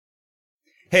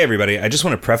Hey everybody, I just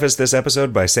want to preface this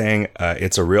episode by saying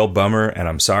it's a real bummer and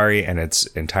I'm sorry, and it's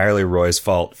entirely Roy's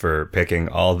fault for picking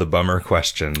all the bummer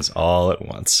questions all at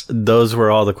once. Those were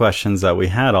all the questions that we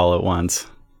had all at once.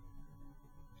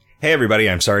 Hey everybody,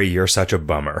 I'm sorry you're such a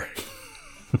bummer.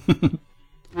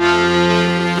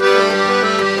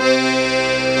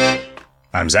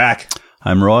 I'm Zach.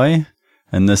 I'm Roy,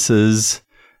 and this is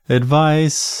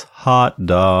Advice Hot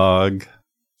Dog.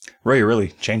 Roy, you're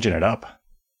really changing it up.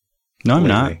 No, I'm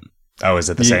not. Oh, is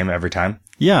it the same every time?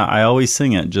 Yeah, I always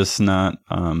sing it, just not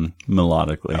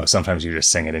melodically. Oh, sometimes you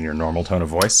just sing it in your normal tone of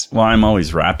voice? Well, I'm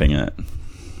always rapping it.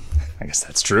 I guess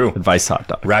that's true. Advice Hot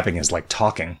Dog. Rapping is like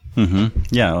talking. Mm-hmm.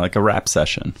 Yeah, like a rap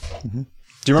session. Mm-hmm.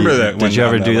 Do you remember that? Did you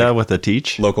ever do that with a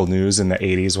teach? Local news in the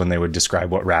 80s when they would describe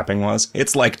what rapping was?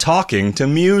 It's like talking to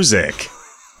music.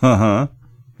 Uh-huh.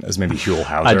 That was maybe Huell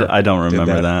Hauser. I don't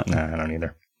remember that. No, I don't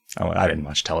either. Oh, I didn't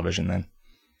watch television then.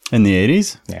 In the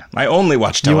 80s? Yeah. I only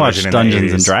watched television in the 80s. You watched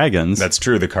Dungeons and Dragons. That's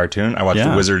true, the cartoon. I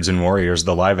watched Wizards and Warriors,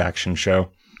 the live-action show.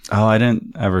 Oh, I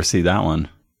didn't ever see that one.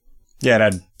 Yeah,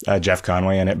 it had Jeff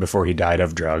Conway in it before he died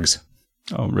of drugs.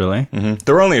 Oh, really? Mm-hmm.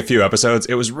 There were only a few episodes.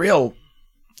 It was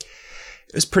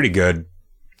pretty good.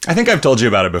 I think I've told you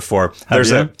about it before.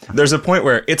 There's a point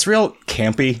where it's real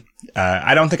campy.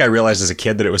 I don't think I realized as a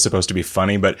kid that it was supposed to be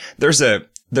funny, but there's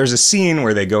a scene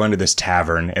where they go into this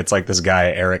tavern. It's like this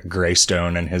guy, Eric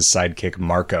Greystone, and his sidekick,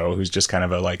 Marco, who's just kind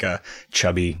of a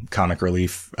chubby comic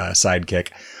relief sidekick.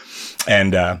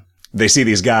 And they see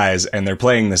these guys, and they're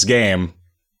playing this game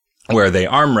where they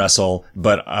arm wrestle,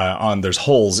 but there's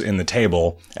holes in the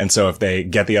table. And so if they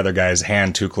get the other guy's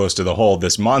hand too close to the hole,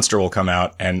 this monster will come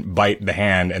out and bite the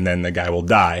hand, and then the guy will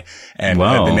die. And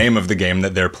the name of the game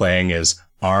that they're playing is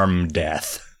Arm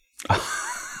Death.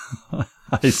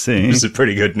 I see. It's a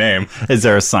pretty good name. Is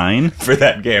there a sign for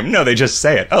that game? No, they just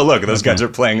say it. Oh, look, those guys are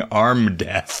playing Arm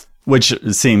Death. Which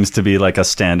seems to be like a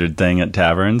standard thing at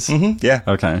taverns. Mm-hmm, yeah.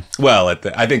 Okay. Well,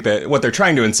 I think that what they're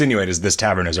trying to insinuate is this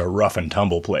tavern is a rough and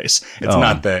tumble place. It's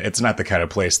not the kind of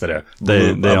place that a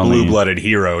blue-blooded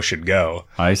hero should go.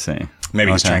 I see.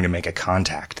 Maybe he's trying to make a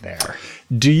contact there.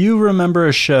 Do you remember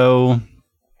a show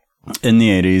in the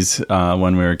 80s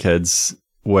when we were kids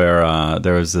where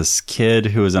there was this kid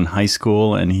who was in high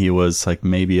school and he was like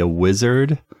maybe a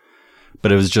wizard,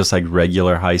 but it was just like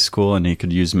regular high school and he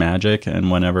could use magic, and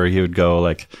whenever he would go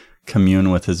like commune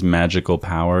with his magical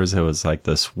powers, it was like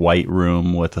this white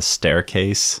room with a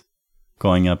staircase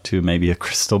going up to maybe a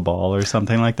crystal ball or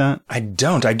something like that? I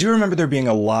don't. I do remember there being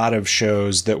a lot of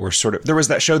shows that were there was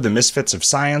that show, The Misfits of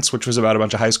Science, which was about a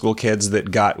bunch of high school kids that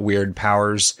got weird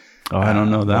powers. Oh, I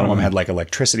don't know that one. One of them had like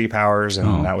electricity powers,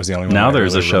 and that was the only one. Now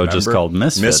there's a show just called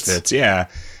Misfits. Misfits, yeah.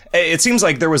 It seems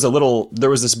like there was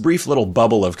this brief little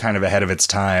bubble of kind of ahead of its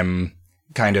time,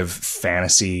 kind of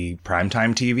fantasy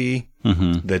primetime TV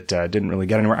that didn't really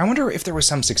get anywhere. I wonder if there was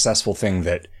some successful thing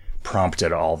that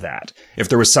prompted all that. If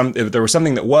there was something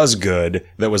that was good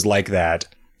that was like that.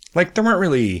 Like there weren't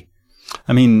really.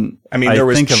 I mean, there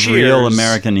was think of Real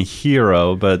American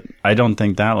Hero, but I don't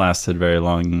think that lasted very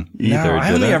long either. No,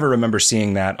 I only ever remember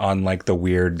seeing that on like the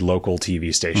weird local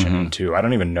TV station too. I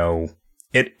don't even know.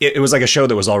 It was like a show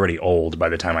that was already old by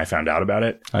the time I found out about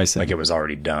it. I see. Like it was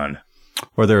already done.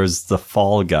 Or there was the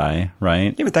Fall Guy,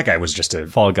 right? Yeah, but that guy was just a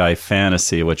Fall Guy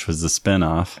Fantasy, which was the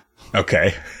spinoff.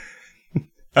 Okay.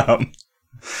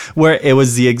 Where it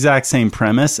was the exact same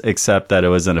premise, except that it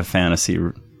was in a fantasy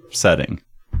setting.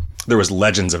 There was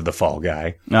Legends of the Fall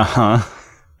Guy.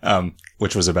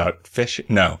 Which was about fishing.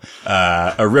 No.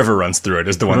 A River Runs Through It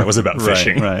is the one that was about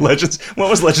fishing. Right. What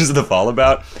was Legends of the Fall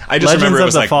about? I just remember it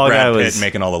was like Brad Pitt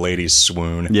making all the ladies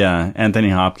swoon. Yeah. Anthony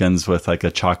Hopkins with like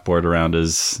a chalkboard around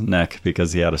his neck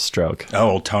because he had a stroke.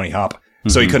 Oh, old Tony Hop.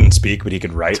 So he couldn't speak, but he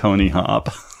could write. Tony Hop.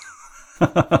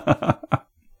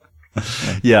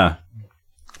 Yeah.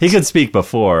 He could speak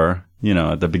before,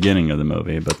 at the beginning of the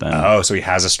movie, but then... Oh, so he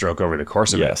has a stroke over the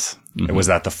course of it. Yes. Mm-hmm. Was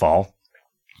that the fall?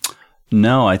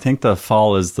 No, I think the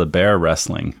fall is the bear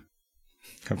wrestling.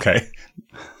 Okay.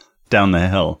 Down the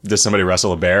hill. Does somebody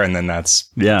wrestle a bear and then that's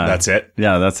it?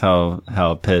 Yeah, that's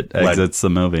how Pitt exits the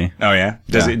movie. Oh, yeah?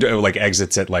 Does it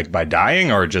exits it like by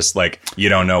dying or just like you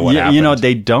don't know what happened?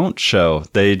 They don't show.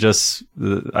 They just,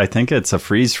 I think it's a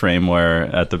freeze frame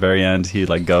where at the very end he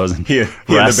like goes and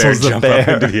wrestles the bear up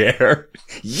into the air.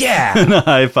 Yeah! And a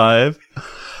high five.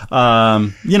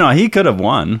 He could have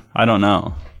won. I don't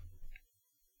know.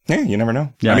 Yeah, you never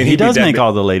know. Yeah, he does make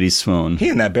all the ladies swoon. He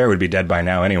and that bear would be dead by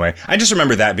now anyway. I just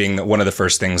remember that being one of the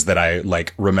first things that I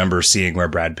remember seeing where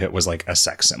Brad Pitt was like a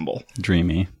sex symbol.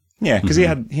 Dreamy. Yeah, because he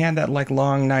had that like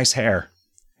long, nice hair.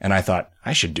 And I thought,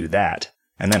 I should do that.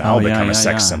 And then I'll become a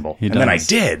sex symbol. And then I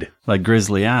did. Like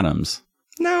Grizzly Adams.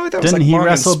 No, thought it was Didn't like he long and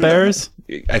wrestle smooth. bears?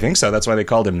 I think so. That's why they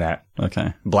called him that.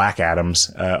 Okay. Black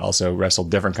Adams also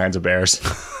wrestled different kinds of bears.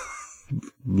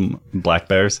 Black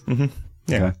bears?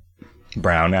 Yeah. Okay.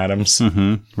 Brown Adams.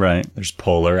 Right. There's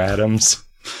Polar Adams.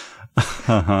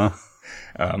 Uh-huh.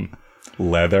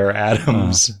 Leather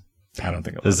Adams. I don't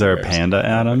think it was. Is there a Panda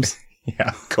Adams?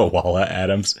 Yeah. Koala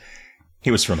Adams.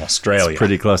 He was from Australia.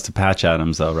 Pretty close to Patch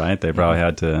Adams, though, right? They probably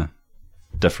had to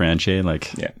differentiate,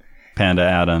 like Yeah. Panda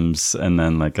Adams and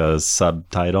then like a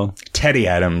subtitle. Teddy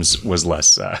Adams was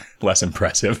less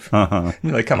impressive. You're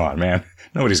like, come on, man.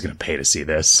 Nobody's going to pay to see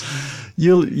this.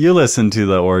 You listened to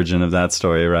the origin of that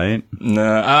story, right?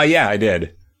 No. Yeah, I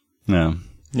did. No.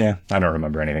 Yeah. I don't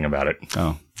remember anything about it.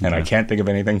 Oh. And I can't think of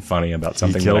anything funny about He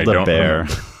something killed that I a don't bear.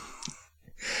 remember.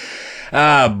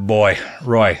 Ah, boy.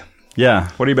 Roy, Yeah.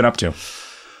 what have you been up to?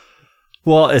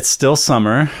 Well, it's still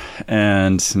summer,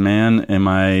 and man, am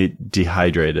I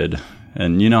dehydrated.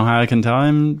 And you know how I can tell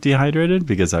I'm dehydrated?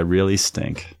 Because I really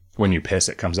stink. When you piss,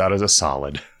 it comes out as a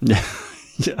solid. Yeah,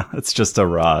 yeah, it's just a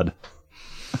rod.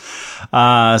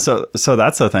 So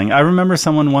that's the thing. I remember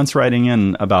someone once writing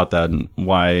in about that, and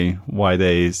why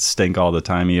they stink all the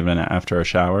time, even after a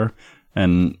shower,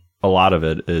 and a lot of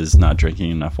it is not drinking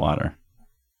enough water.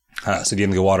 So do you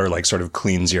think the water like sort of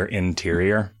cleans your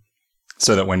interior,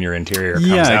 so that when your interior comes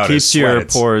out Yeah, it as keeps sweat, your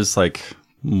it's pores like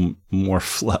more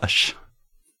flush.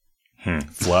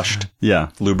 flushed, Yeah.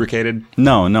 lubricated?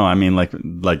 No, I mean like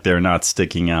they're not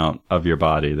sticking out of your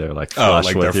body. They're like flush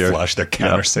like with they're your flush. They're it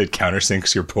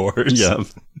countersinks your pores. Yeah.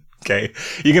 Okay.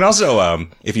 You can also,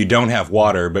 if you don't have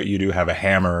water, but you do have a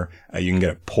hammer, you can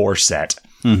get a pore set,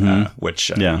 which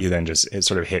you then just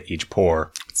sort of hit each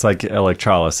pore. It's like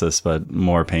electrolysis, but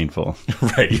more painful.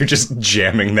 Right. You're just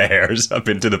jamming the hairs up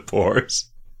into the pores.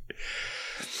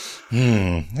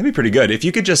 That'd be pretty good. If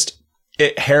you could just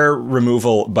hair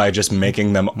removal by just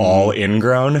making them all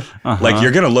ingrown. Like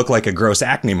you're going to look like a gross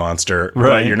acne monster,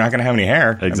 Right. but you're not going to have any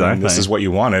hair. Exactly. I mean, this is what you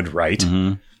wanted, right?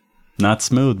 Not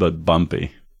smooth, but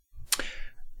bumpy.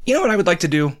 You know what I would like to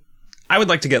do? I would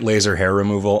like to get laser hair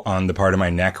removal on the part of my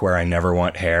neck where I never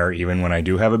want hair, even when I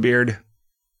do have a beard.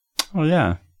 Oh,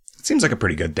 yeah. It seems like a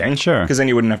pretty good thing. Sure. Because then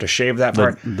you wouldn't have to shave that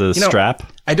part. The strap?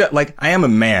 I am a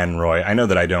man, Roy. I know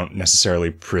that I don't necessarily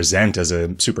present as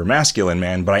a super masculine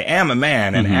man, but I am a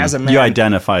man. And as a man. You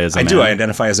identify as a man. I do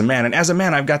identify as a man. And as a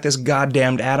man, I've got this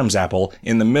goddamned Adam's apple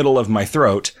in the middle of my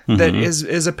throat that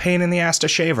is a pain in the ass to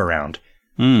shave around.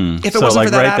 If it wasn't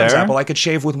for that Adam's apple, I could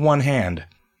shave with one hand.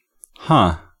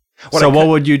 Huh. What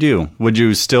would you do? Would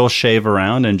you still shave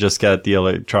around and just get the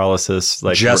electrolysis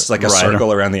like just like a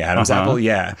circle around the Adam's apple?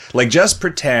 Yeah. Like just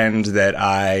pretend that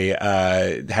I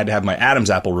had to have my Adam's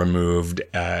apple removed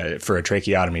for a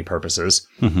tracheotomy purposes.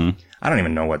 I don't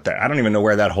even know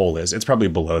where that hole is. It's probably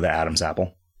below the Adam's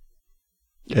apple.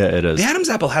 Yeah, it is. The Adam's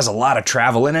apple has a lot of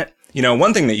travel in it. You know,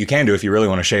 one thing that you can do if you really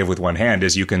want to shave with one hand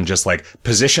is you can just like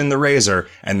position the razor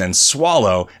and then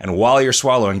swallow. And while you're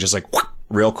swallowing, just like whoop,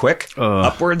 real quick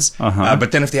upwards.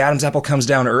 But then if the Adam's apple comes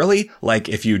down early, like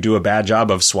if you do a bad job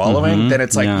of swallowing, then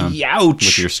it's like, youch.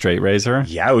 With your straight razor?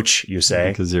 Youch, you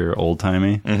say. Because you're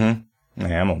old-timey? I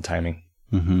am old-timey.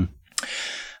 You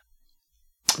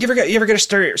ever get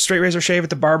a straight razor shave at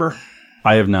the barber?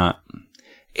 I have not.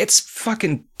 It's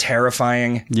fucking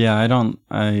terrifying. Yeah,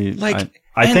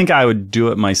 I think I would do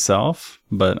it myself,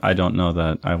 but I don't know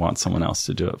that I want someone else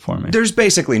to do it for me. There's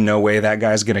basically no way that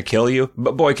guy's going to kill you,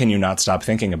 but boy, can you not stop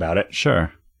thinking about it.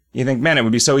 Sure. You think, man, it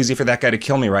would be so easy for that guy to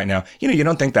kill me right now. You know, you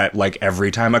don't think that like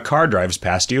every time a car drives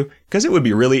past you, because it would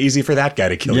be really easy for that guy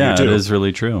to kill you too. Yeah, it is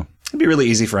really true. It'd be really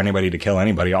easy for anybody to kill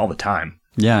anybody all the time.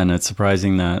 Yeah, and it's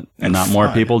surprising that not more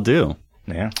people do.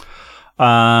 Yeah.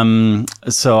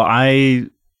 So I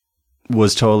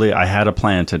had a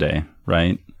plan today,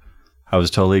 right? I was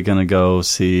totally going to go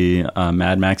see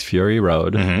Mad Max Fury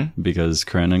Road because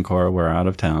Corinne and Cora were out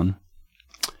of town.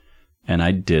 And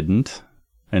I didn't.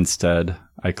 Instead,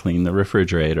 I cleaned the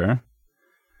refrigerator.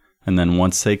 And then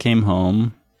once they came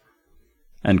home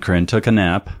and Corinne took a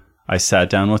nap, I sat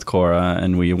down with Cora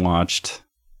and we watched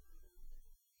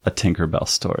a Tinkerbell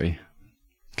story.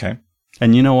 Okay.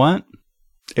 And you know what?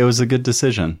 It was a good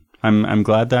decision. I'm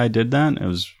glad that I did that. It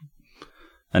was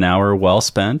an hour well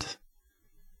spent.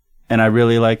 And I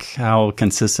really like how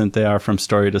consistent they are from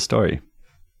story to story.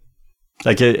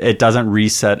 Like it doesn't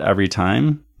reset every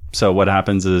time. So what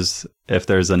happens is if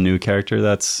there's a new character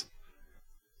that's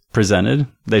presented,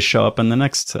 they show up in the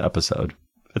next episode.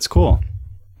 It's cool.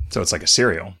 So it's like a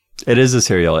serial. It is a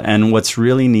serial. And what's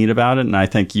really neat about it, and I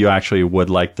think you actually would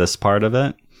like this part of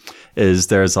it, is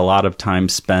there's a lot of time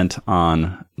spent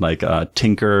on like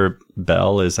Tinker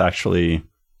Bell is actually...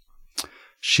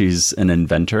 she's an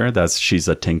inventor. She's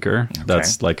a tinker. Okay.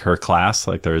 That's like her class.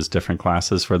 Like there's different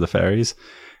classes for the fairies.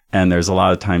 And there's a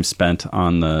lot of time spent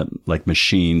on the like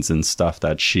machines and stuff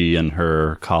that she and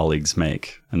her colleagues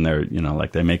make. And they're,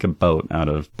 like they make a boat out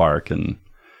of bark and,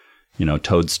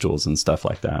 toadstools and stuff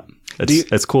like that.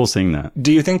 It's cool seeing that.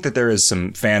 Do you think that there is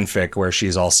some fanfic where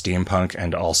she's all steampunk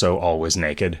and also always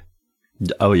naked?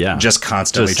 Oh, yeah. Just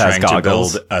constantly Just has trying to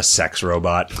goggles. build a sex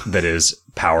robot that is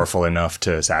powerful enough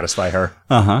to satisfy her?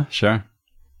 Uh-huh, sure.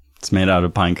 It's made out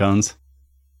of pine cones.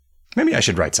 Maybe I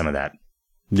should write some of that.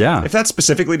 Yeah. If that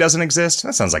specifically doesn't exist,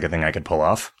 that sounds like a thing I could pull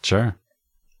off. Sure.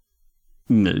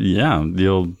 Yeah,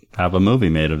 you'll have a movie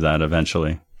made of that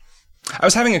eventually. I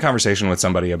was having a conversation with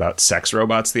somebody about sex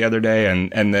robots the other day,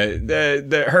 and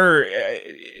her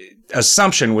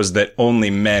assumption was that only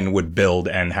men would build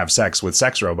and have sex with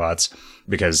sex robots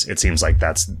because it seems like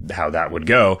that's how that would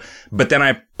go. But then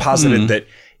I posited that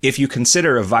if you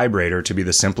consider a vibrator to be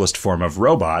the simplest form of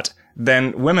robot,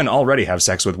 then women already have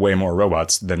sex with way more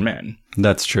robots than men.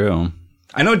 That's true.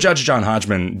 I know Judge John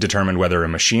Hodgman determined whether a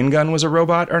machine gun was a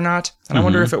robot or not, and I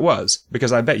wonder if it was,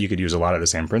 because I bet you could use a lot of the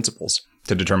same principles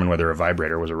to determine whether a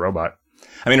vibrator was a robot.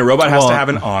 I mean, a robot has to have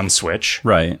an on switch.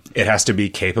 Right. It has to be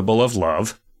capable of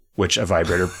love, which a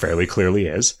vibrator fairly clearly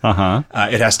is. Uh-huh.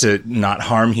 It has to not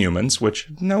harm humans, which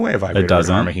no way a vibrator would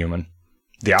harm a human.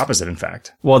 The opposite, in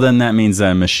fact. Well, then that means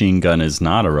that a machine gun is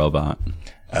not a robot.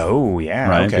 Oh, yeah.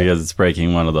 Right? Okay. Because it's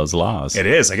breaking one of those laws. It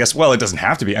is. I guess, well, it doesn't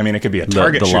have to be. I mean, it could be a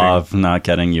target the shooting. law of not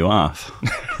getting you off.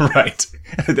 Right.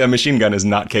 A machine gun is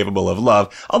not capable of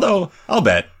love. Although, I'll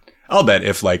bet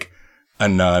if, like, a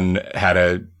nun had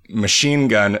a machine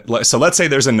gun. So let's say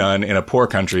there's a nun in a poor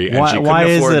country and she couldn't afford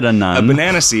is it a nun?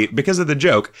 banana seat because of the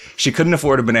joke. She couldn't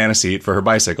afford a banana seat for her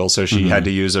bicycle, so she had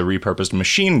to use a repurposed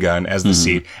machine gun as the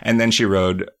seat, and then she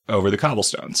rode over the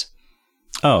cobblestones.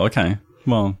 Oh, okay.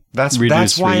 Well, That's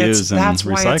reduce, why reuse, it's and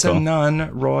recycle. it's a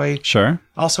nun, Roy. Sure.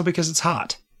 Also because it's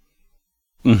hot.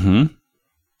 Mm-hmm.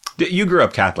 You grew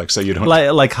up Catholic, so you don't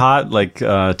Like hot, like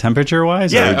temperature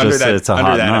wise. Yeah, or just it's a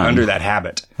hot nun? under that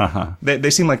habit. Uh-huh. They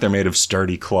seem like they're made of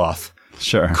sturdy cloth,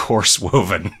 Sure. coarse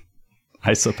woven.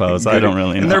 I suppose. I don't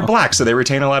really know. And they're black, so they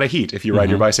retain a lot of heat if you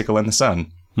ride your bicycle in the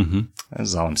sun. Mm-hmm.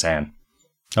 That's all I'm saying.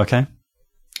 Okay.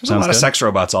 There's Sounds a lot of good. sex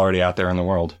robots already out there in the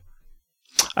world.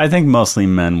 I think mostly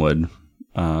men would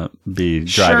be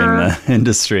driving the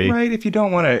industry. Right? If you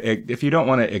don't want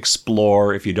to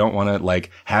explore, if you don't want to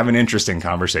like have an interesting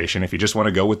conversation, if you just want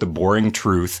to go with the boring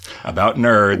truth about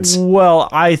nerds. Well,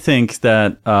 I think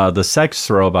that the sex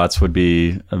robots would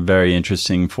be very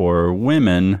interesting for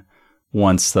women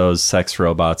once those sex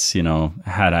robots,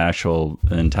 had actual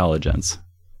intelligence.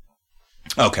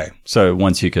 Okay. So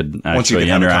once you could actually Once you could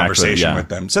have a interact conversation with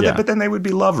them. Yeah. But then they would be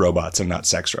love robots and not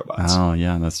sex robots. Oh,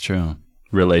 yeah, that's true.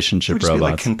 Relationship Would just be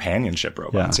like robots, companionship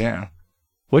robots, yeah.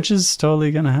 which is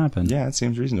totally going to happen. Yeah, it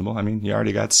seems reasonable. I mean, you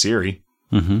already got Siri.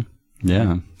 Mm-hmm.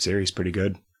 Yeah. Siri's pretty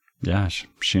good. Yeah.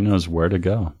 She knows where to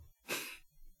go.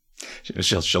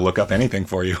 She'll look up anything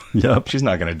for you. Yep. She's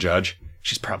not going to judge.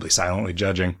 She's probably silently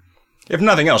judging. If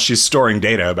nothing else, she's storing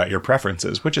data about your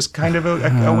preferences, which is kind of a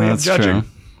way of That's judging.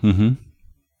 true. Mm-hmm.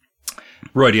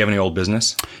 Roy, do you have any old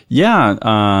business? Yeah.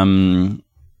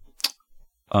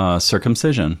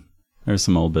 Circumcision. There's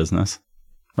some old business,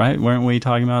 right? Weren't we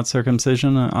talking about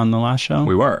circumcision on the last show?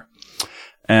 We were.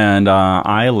 And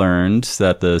I learned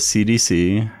that the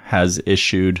CDC has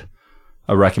issued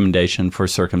a recommendation for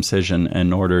circumcision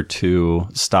in order to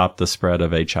stop the spread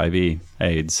of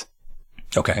HIV/AIDS.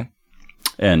 Okay.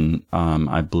 And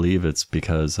I believe it's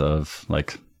because of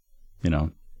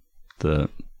the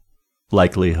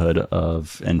likelihood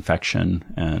of infection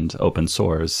and open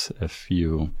sores if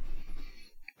you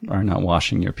are not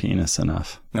washing your penis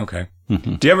enough. Okay.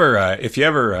 Mm-hmm. Do you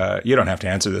ever, you don't have to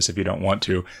answer this if you don't want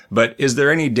to, but is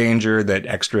there any danger that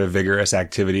extra vigorous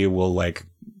activity will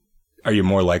are you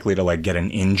more likely to get an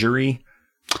injury?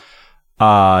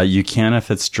 You can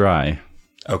if it's dry.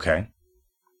 Okay.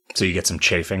 So you get some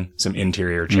chafing, some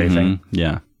interior chafing. Mm-hmm.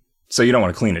 Yeah. So you don't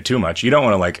want to clean it too much. You don't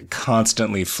want to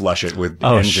constantly flush it with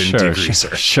engine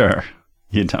degreaser. Sure.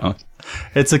 You don't.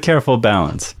 It's a careful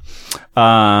balance.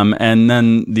 And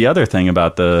then the other thing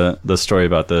about the story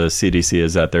about the CDC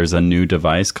is that there's a new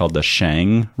device called the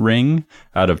Shang ring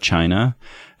out of China.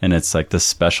 And it's like this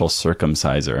special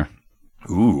circumciser.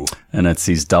 Ooh. And it's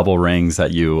these double rings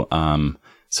that you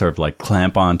sort of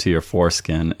clamp onto your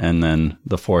foreskin. And then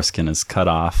the foreskin is cut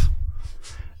off.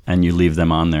 And you leave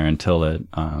them on there until it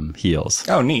heals.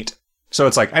 Oh, neat. So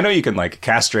it's I know you can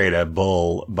castrate a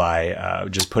bull by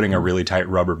just putting a really tight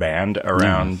rubber band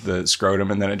around the scrotum,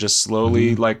 and then it just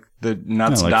slowly the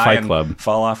nuts die Fight and Club.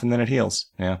 fall off, and then it heals.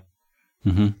 Yeah.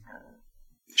 Mm-hmm.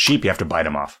 Sheep, you have to bite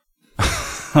them off.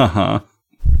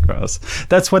 Gross.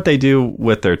 That's what they do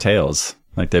with their tails.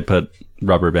 Like they put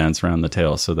rubber bands around the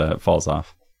tail so that it falls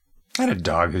off. I had a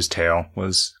dog whose tail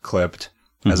was clipped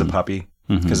as a puppy.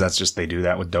 Because that's just, they do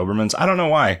that with Dobermans. I don't know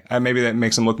why. Maybe that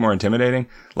makes them look more intimidating.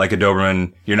 Like a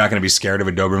Doberman, you're not going to be scared of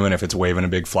a Doberman if it's waving a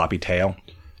big floppy tail.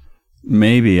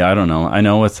 Maybe. I don't know. I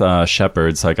know with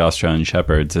shepherds, like Australian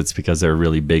shepherds, it's because they're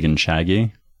really big and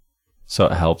shaggy. So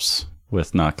it helps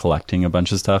with not collecting a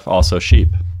bunch of stuff. Also sheep.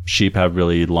 Sheep have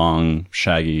really long,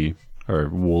 shaggy, or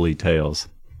woolly tails.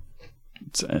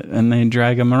 And they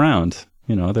drag them around.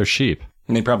 You know, they're sheep.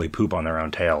 And they probably poop on their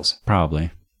own tails.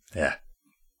 Probably. Yeah.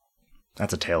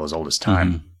 That's a tail as old as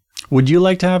time. Mm-hmm. Would you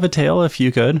like to have a tail if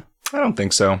you could? I don't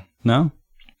think so. No?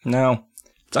 No.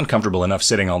 It's uncomfortable enough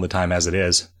sitting all the time as it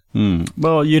is.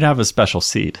 Well, you'd have a special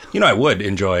seat. You know, I would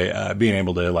enjoy being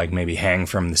able to, like, maybe hang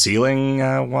from the ceiling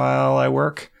while I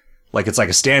work. Like, it's like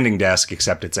a standing desk,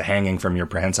 except it's a hanging from your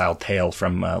prehensile tail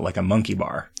from, like, a monkey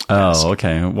bar desk. Oh,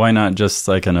 okay. Why not just,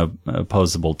 like, an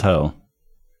opposable toe?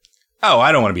 Oh,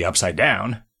 I don't want to be upside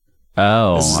down.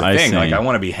 Oh, this is the I thing. see. Like, I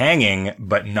want to be hanging,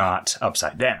 but not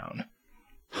upside down.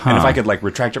 And if I could, like,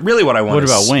 retract it, really what I want What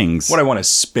is... about wings? What I want is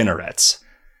spinnerets.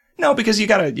 No, because you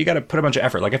gotta put a bunch of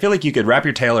effort. Like, I feel like you could wrap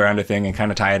your tail around a thing and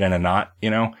kind of tie it in a knot, you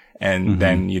know? And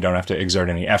then you don't have to exert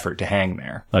any effort to hang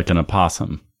there. Like an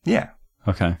opossum. Yeah.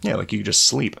 Okay. Yeah, like you could just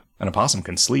sleep. An opossum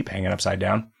can sleep hanging upside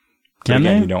down. Can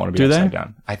again, they? You don't want to be upside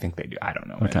down. I think they do. I don't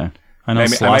know. Man. Okay. I know I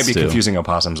might be sloths do. confusing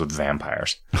opossums with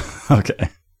vampires. Okay.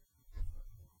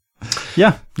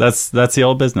 Yeah, that's the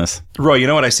old business. Roy, you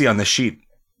know what I see on this sheet?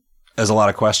 There's a lot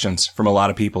of questions from a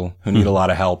lot of people who need a lot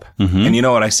of help. And you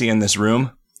know what I see in this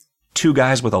room? 2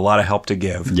 guys with a lot of help to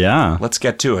give. Yeah. Let's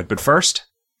get to it. But first,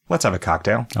 let's have a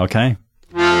cocktail. Okay.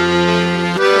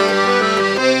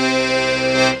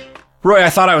 Roy,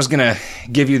 I thought I was going to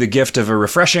give you the gift of a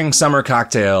refreshing summer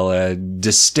cocktail,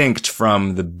 distinct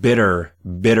from the bitter,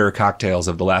 bitter cocktails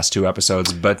of the last 2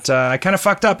 episodes, but I kind of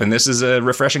fucked up, and this is a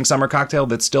refreshing summer cocktail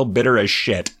that's still bitter as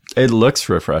shit. It looks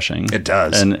refreshing. It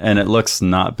does. And it looks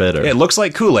not bitter. It looks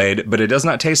like Kool-Aid, but it does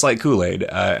not taste like Kool-Aid,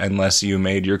 unless you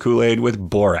made your Kool-Aid with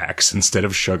borax instead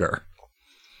of sugar.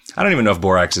 I don't even know if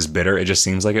borax is bitter. It just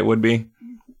seems like it would be.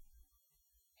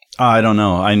 I don't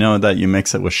know. I know that you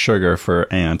mix it with sugar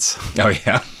for ants. Oh,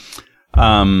 yeah.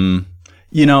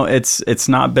 You know, it's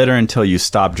not bitter until you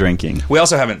stop drinking. We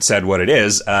also haven't said what it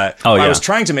is. Yeah. I was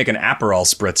trying to make an Aperol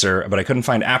spritzer, but I couldn't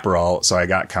find Aperol, so I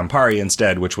got Campari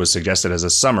instead, which was suggested as a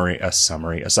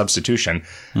substitution.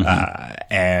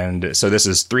 And so this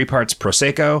is 3 parts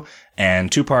Prosecco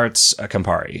and 2 parts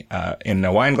Campari in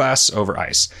a wine glass over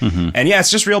ice. And yeah,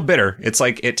 it's just real bitter. It's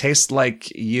like, it tastes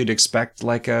like you'd expect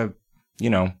like a, you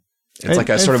know, it's like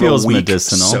a sort of a weak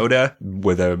medicinal soda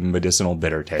with a medicinal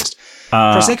bitter taste.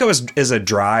 Prosecco is a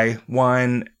dry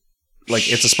wine.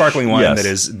 Like, it's a sparkling wine that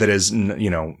is, you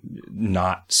know,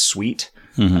 not sweet.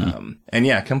 And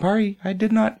yeah, Campari,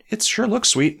 it sure looks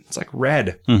sweet. It's like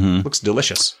red. Looks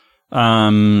delicious.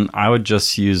 I would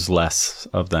just use less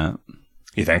of that.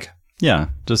 You think? Yeah,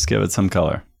 just give it some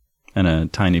color and a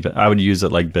tiny bit. I would use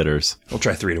it like bitters. We'll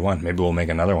try 3 to 1. Maybe we'll make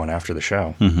another one after the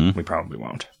show. We probably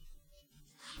won't.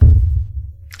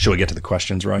 Shall we get to the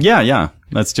questions, Roy? Yeah.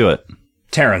 Let's do it.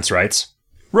 Terrence writes,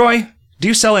 Roy, do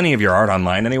you sell any of your art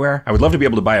online anywhere? I would love to be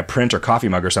able to buy a print or coffee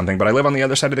mug or something, but I live on the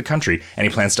other side of the country. Any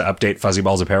plans to update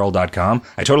fuzzyballsapparel.com?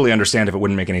 I totally understand if it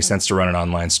wouldn't make any sense to run an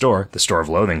online store. The store of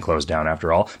loathing closed down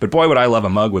after all. But boy, would I love a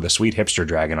mug with a sweet hipster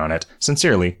dragon on it.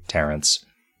 Sincerely, Terrence.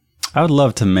 I would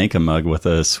love to make a mug with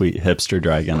a sweet hipster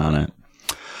dragon on it.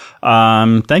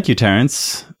 Thank you,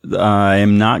 Terrence. I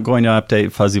am not going to update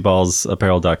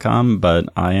fuzzyballsapparel.com, but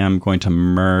I am going to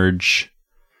merge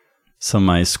some of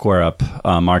my Square Up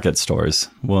market stores.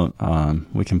 Well,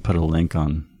 we can put a link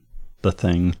on the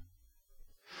thing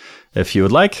if you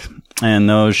would like. And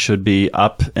those should be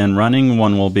up and running.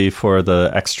 One will be for the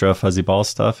extra Fuzzy Ball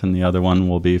stuff, and the other one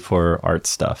will be for art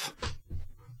stuff.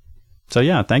 So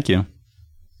yeah, thank you.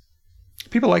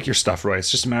 People like your stuff, Roy. It's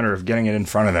just a matter of getting it in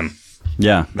front of them.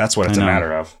 Yeah. That's what it's a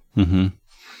matter of.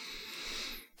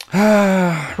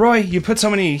 Roy, you put so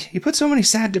many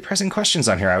sad, depressing questions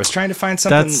on here. I was trying to find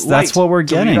something that's what we're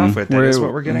getting. Off with. That is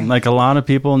what we're getting. Like, a lot of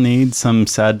people need some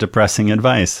sad, depressing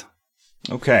advice.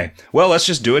 Okay. Well, let's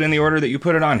just do it in the order that you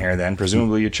put it on here then.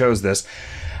 Presumably you chose this.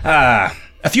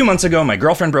 A few months ago, my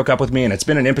girlfriend broke up with me, and it's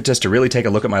been an impetus to really take a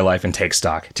look at my life and take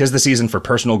stock. 'Tis the season for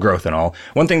personal growth and all.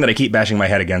 One thing that I keep bashing my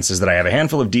head against is that I have a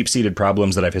handful of deep-seated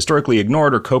problems that I've historically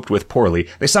ignored or coped with poorly.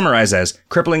 They summarize as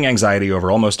crippling anxiety over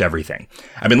almost everything.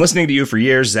 I've been listening to you for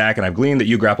years, Zach, and I've gleaned that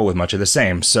you grapple with much of the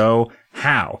same. So,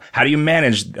 How? How do you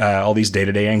manage all these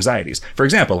day-to-day anxieties? For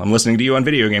example, I'm listening to you on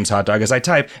Video Games Hot Dog as I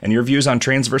type, and your views on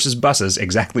trains versus buses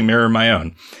exactly mirror my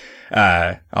own.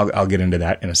 I'll get into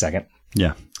that in a second.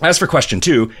 Yeah. As for question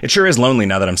 2, it sure is lonely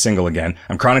now that I'm single again.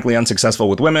 I'm chronically unsuccessful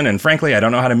with women, and frankly, I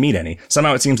don't know how to meet any.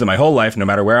 Somehow it seems that my whole life, no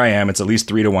matter where I am, it's at least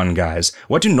 3-to-1 guys.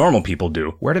 What do normal people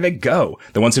do? Where do they go?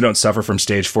 The ones who don't suffer from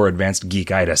stage 4 advanced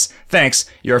geekitis. Thanks,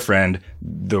 your friend,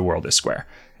 the world is square.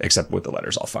 Except with the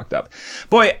letters all fucked up.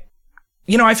 Boy,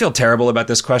 you know, I feel terrible about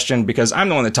this question because I'm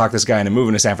the one that talked this guy into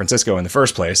moving to San Francisco in the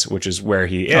first place, which is where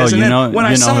he is. Oh, and you know, when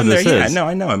I saw him there, yeah, no,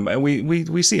 I know him.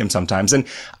 We see him sometimes, and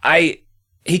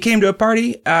he came to a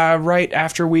party right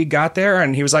after we got there,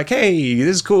 and he was like, hey,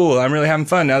 this is cool. I'm really having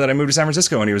fun now that I moved to San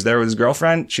Francisco. And he was there with his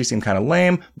girlfriend. She seemed kind of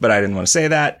lame, but I didn't want to say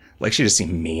that. Like, she just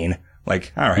seemed mean.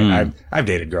 Like, all right, I've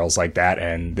dated girls like that,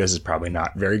 and this is probably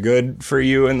not very good for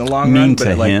you in the long run. But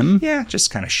to him? Yeah,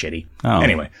 just kind of shitty. Oh.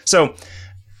 Anyway, so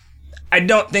I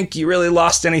don't think you really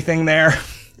lost anything there,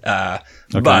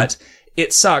 but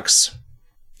it sucks.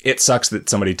 It sucks that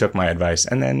somebody took my advice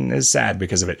and then is sad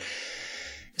because of it.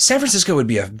 San Francisco would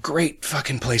be a great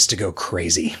fucking place to go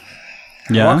crazy.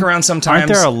 Yeah. Walk around sometimes.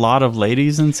 Aren't there a lot of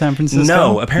ladies in San Francisco?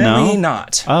 No, apparently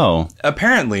not. Oh.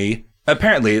 Apparently,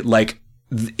 like,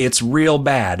 it's real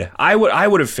bad. I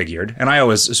would have figured, and I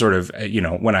always sort of, you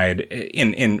know, when I had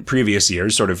in previous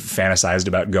years sort of fantasized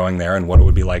about going there and what it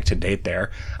would be like to date there,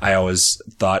 I always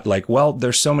thought like, well,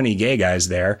 there's so many gay guys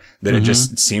there that it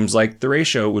just seems like the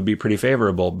ratio would be pretty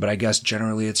favorable. But I guess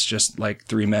generally it's just like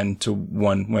 3 men to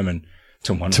 1 woman.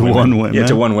 To one woman. Yeah,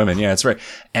 to 1 woman. Yeah, that's right.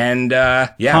 And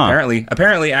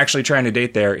apparently actually trying to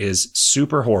date there is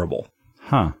super horrible.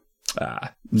 Huh.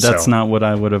 That's not what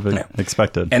I would have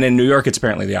expected. And in New York, it's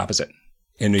apparently the opposite.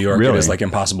 In New York, Really? it is like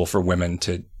impossible for women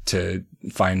to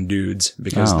find dudes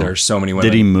because there's so many women.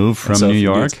 Did he move from New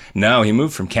York? Dudes. No, he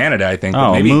moved from Canada, I think.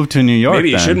 Oh, maybe moved to New York. Maybe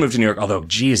he then. should move to New York. Although,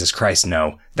 Jesus Christ,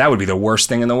 no. That would be the worst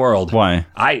thing in the world. Why?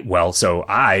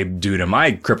 Due to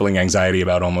my crippling anxiety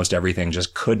about almost everything,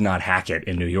 just could not hack it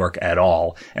in New York at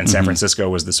all. And San Francisco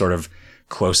was the sort of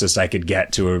closest I could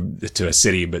get to a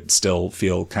city, but still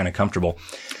feel kind of comfortable.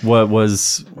 What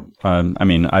was, I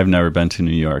mean, I've never been to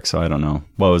New York, so I don't know.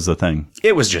 What was the thing?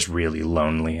 It was just really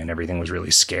lonely and everything was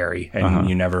really scary. And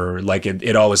you never, like,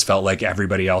 it always felt like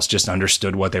everybody else just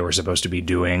understood what they were supposed to be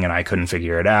doing and I couldn't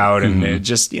figure it out. And it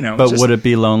just, you know. But would it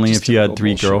be lonely if you had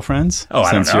 3 girlfriends? Oh,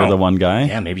 I don't know. Since you're the one guy?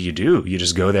 Yeah, maybe you do. You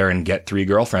just go there and get 3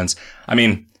 girlfriends. I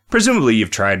mean, presumably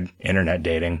you've tried internet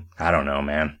dating. I don't know,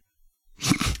 man.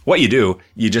 What you do,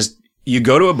 you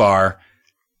go to a bar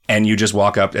and you just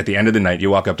walk up at the end of the night.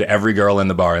 You walk up to every girl in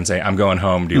the bar and say, I'm going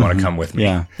home. Do you want to come with me?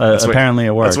 Yeah. Apparently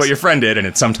it works. That's what your friend did.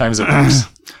 And sometimes it works.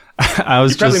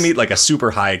 You probably meet like a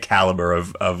super high caliber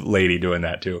of lady doing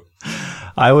that too.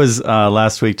 I was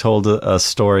last week told a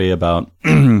story about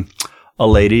a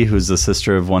lady who's the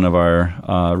sister of one of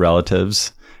our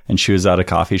relatives. And she was at a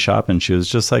coffee shop and she was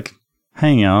just like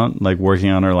hanging out, like working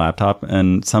on her laptop.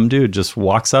 And some dude just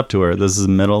walks up to her. This is the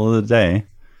middle of the day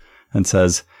and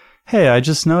says, hey, I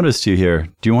just noticed you here.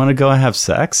 Do you want to go have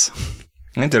sex?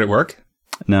 And did it work?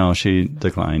 No, she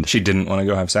declined. She didn't want to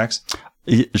go have sex?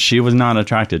 She was not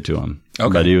attracted to him,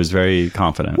 but he was very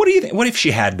confident. What do you think? What if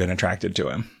she had been attracted to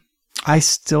him? I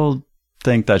still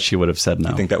think that she would have said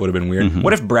no. You think that would have been weird?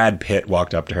 What if Brad Pitt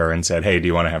walked up to her and said, hey, do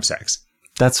you want to have sex?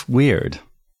 That's weird.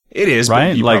 It is,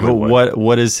 right? But you like, would.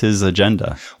 what is his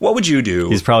agenda? What would you do?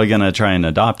 He's probably going to try and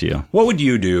adopt you. What would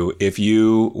you do if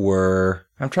you were?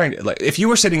 If you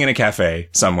were sitting in a cafe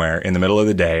somewhere in the middle of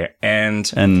the day,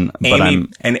 and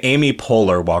Amy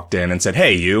Poehler walked in and said,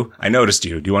 "Hey, you! I noticed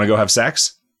you. Do you want to go have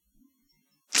sex?"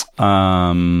 See,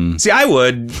 I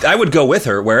would go with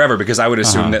her wherever because I would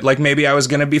assume that like maybe I was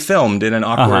going to be filmed in an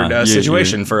awkward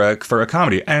situation for a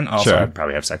comedy, and also I'd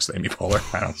probably have sex with Amy Poehler.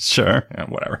 I don't. Sure.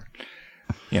 Whatever.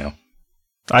 You know,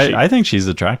 I think she's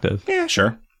attractive. Yeah,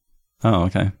 sure. Oh,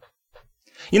 okay.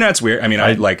 You know, it's weird. I mean,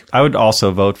 I would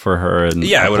also vote for her in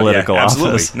political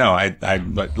absolutely. office. No, I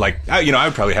would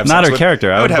probably have not sex her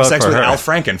character. I would have sex with her. Al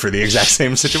Franken for the exact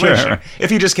same situation. Sure. If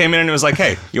he just came in and was like,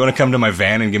 "Hey, you want to come to my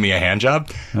van and give me a hand job?"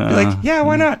 Be like, "Yeah,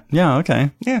 why not?" Yeah,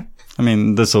 okay. Yeah. I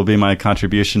mean, this will be my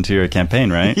contribution to your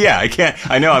campaign, right? Yeah, I can't.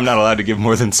 I know I'm not allowed to give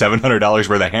more than $700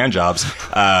 worth of hand jobs.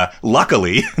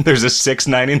 Luckily, there's a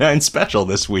 $6.99 special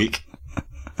this week.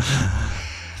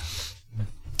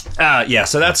 Yeah,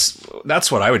 so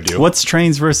that's what I would do. What's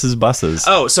trains versus buses?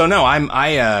 Oh, so no,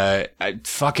 I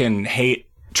fucking hate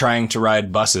trying to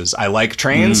ride buses. I like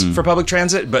trains for public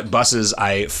transit, but buses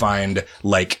I find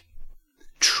like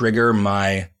trigger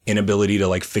my inability to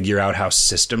like figure out how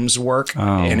systems work,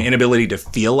 an inability to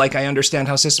feel like I understand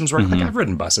how systems work. Like I've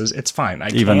ridden buses. It's fine. I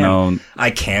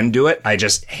can do it. I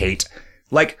just hate,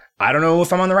 like, I don't know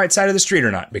if I'm on the right side of the street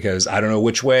or not, because I don't know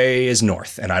which way is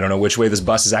north, and I don't know which way this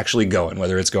bus is actually going,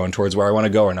 whether it's going towards where I want to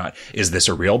go or not. Is this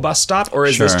a real bus stop, or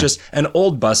is this just an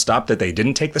old bus stop that they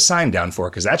didn't take the sign down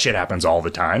for? Because that shit happens all the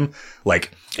time.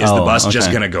 Like, is the bus just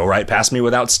going to go right past me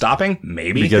without stopping?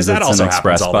 Maybe, because that also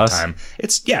happens all the time.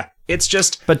 It's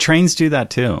just... But trains do that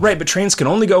too. Right, but trains can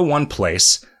only go one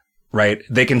place. Right?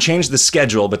 They can change the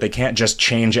schedule, but they can't just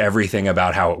change everything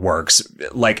about how it works.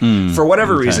 Like, for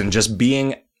whatever reason, just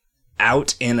being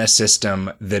out in a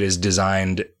system that is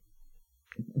designed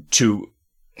to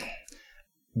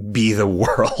be the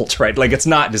world, right? Like, it's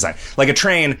not designed. Like a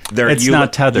train, it's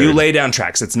not tethered. You lay down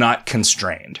tracks. It's not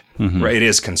constrained, right? It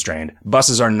is constrained.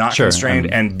 Buses are not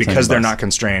constrained, and because they're not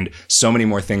constrained, so many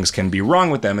more things can be wrong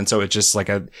with them. And so it's just like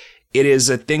it is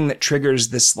a thing that triggers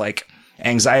this like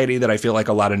anxiety that I feel like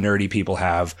a lot of nerdy people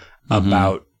have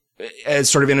about a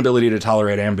sort of inability to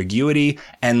tolerate ambiguity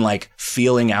and like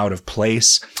feeling out of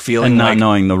place, feeling and not like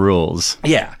knowing the rules.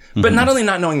 Yeah. But not only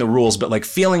not knowing the rules, but like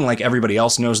feeling like everybody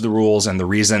else knows the rules. And the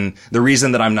reason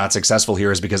that I'm not successful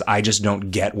here is because I just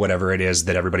don't get whatever it is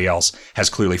that everybody else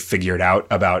has clearly figured out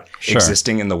about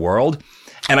existing in the world.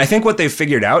 And I think what they've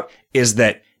figured out is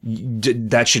that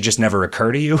that should just never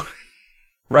occur to you.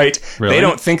 Right? Really? They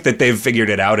don't think that they've figured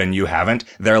it out and you haven't.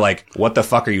 They're like, what the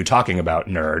fuck are you talking about,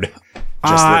 nerd?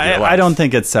 I don't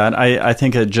think it's that. I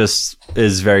think it just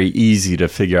is very easy to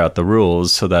figure out the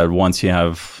rules so that once you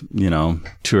have,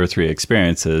 2 or 3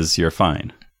 experiences, you're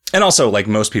fine. And also, like,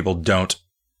 most people don't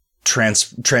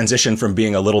transition from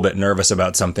being a little bit nervous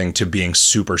about something to being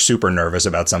super, super nervous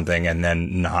about something and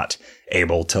then not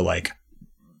able to, like,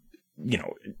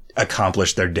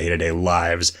 accomplish their day-to-day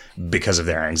lives because of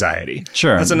their anxiety.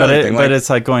 Sure. That's another thing. But it's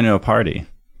like going to a party,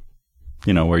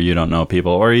 where you don't know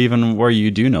people, or even where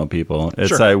you do know people.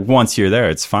 It's like once you're there,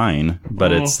 it's fine,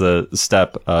 but it's the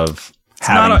step of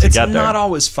having to get there. It's not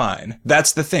always fine.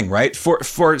 That's the thing, right?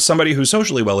 For somebody who's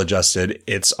socially well-adjusted,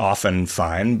 it's often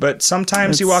fine, but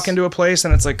sometimes you walk into a place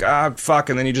and it's like, fuck,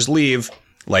 and then you just leave.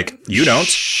 Like, you don't,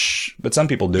 but some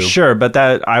people do. Sure, but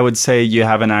that, I would say you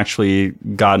haven't actually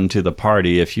gotten to the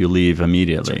party if you leave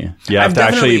immediately. You have to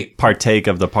actually partake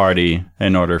of the party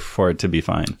in order for it to be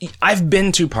fine. I've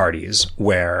been to parties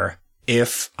where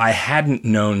if I hadn't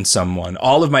known someone,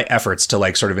 all of my efforts to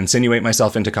like sort of insinuate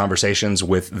myself into conversations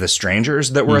with the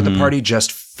strangers that were at the party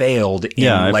just failed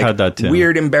in like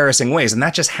weird, embarrassing ways. And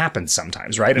that just happens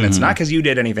sometimes, right? And it's not because you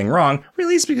did anything wrong.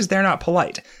 Really, it's because they're not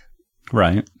polite.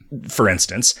 Right. For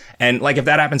instance. And like if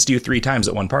that happens to you 3 times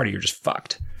at one party, you're just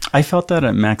fucked. I felt that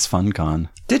at Max FunCon.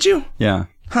 Did you? Yeah.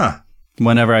 Huh.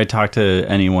 Whenever I talked to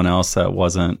anyone else that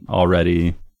wasn't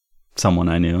already someone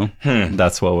I knew,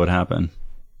 that's what would happen.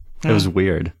 It was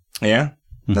weird. Yeah?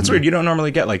 That's weird. You don't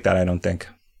normally get like that, I don't think.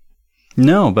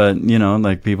 No, but,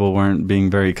 like people weren't being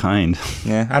very kind.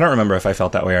 Yeah, I don't remember if I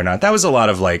felt that way or not. That was a lot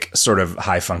of like sort of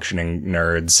high-functioning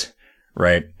nerds,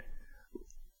 right?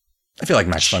 I feel like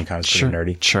Max FunCon is pretty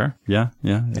nerdy. Sure. Yeah.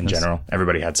 In general.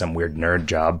 Everybody had some weird nerd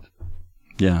job.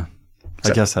 Yeah.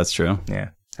 I guess that's true. Yeah.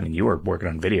 I mean, you were working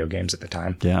on video games at the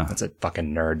time. Yeah. That's a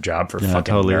fucking nerd job for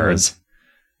fucking nerds. Is.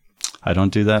 I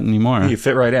don't do that anymore. You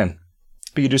fit right in.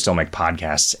 But you do still make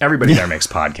podcasts. Everybody there makes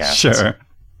podcasts. Sure.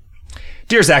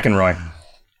 Dear Zach and Roy,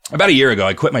 about a year ago,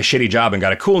 I quit my shitty job and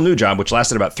got a cool new job, which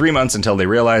lasted about 3 months until they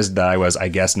realized that I was, I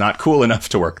guess, not cool enough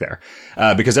to work there.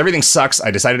 Because everything sucks, I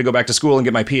decided to go back to school and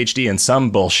get my PhD in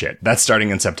some bullshit. That's starting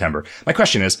in September. My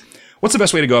question is, what's the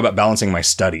best way to go about balancing my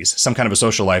studies, some kind of a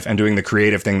social life, and doing the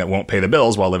creative thing that won't pay the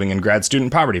bills while living in grad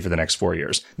student poverty for the next 4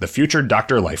 years? The future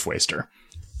Dr. Life Waster.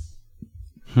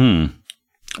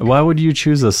 Why would you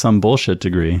choose a some bullshit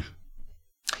degree?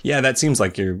 Yeah, that seems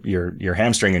like you're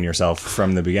hamstringing yourself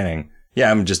from the beginning. Yeah,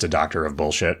 I'm just a doctor of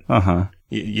bullshit. Uh-huh.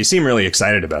 You seem really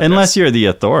excited about Unless you're the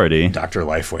authority. Dr.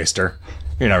 Life Waster.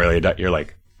 You're not really you're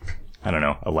like, I don't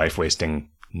know, a life-wasting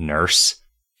nurse.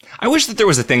 I wish that there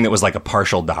was a thing that was like a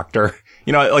partial doctor.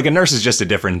 Like a nurse is just a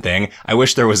different thing. I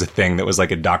wish there was a thing that was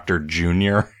like a doctor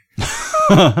junior.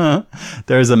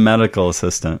 There's a medical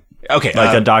assistant. Okay.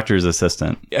 Like a doctor's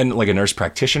assistant. And like a nurse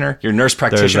practitioner? Your nurse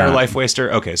practitioner life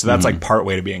waster? Okay, so that's like part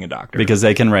way to being a doctor. Because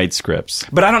they can write scripts.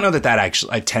 But I don't know that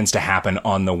actually tends to happen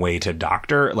on the way to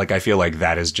doctor. Like I feel like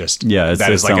that is just... Yeah,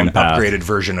 that is like an upgraded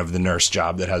version of the nurse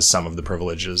job that has some of the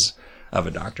privileges of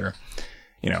a doctor.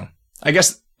 I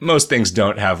guess most things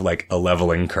don't have like a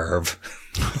leveling curve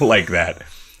like that.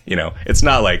 It's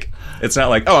not like,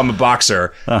 oh, I'm a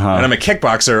boxer and I'm a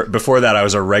kickboxer. Before that, I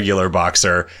was a regular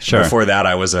boxer. Sure. Before that,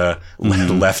 I was a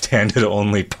left-handed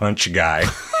only punch guy.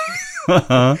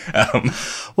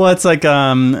 Well, it's like,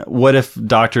 what if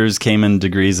doctors came in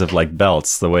degrees of like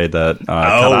belts, the way that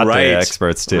karate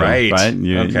experts do, right?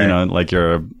 You know, like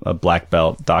you're a black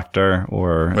belt doctor,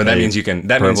 or that means you can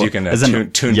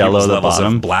tune people's levels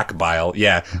of black bile.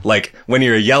 Yeah, like when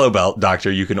you're a yellow belt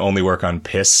doctor, you can only work on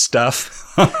piss stuff.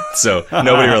 So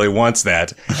nobody really wants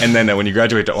that. And then when you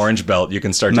graduate to orange belt, you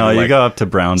can start to you go up to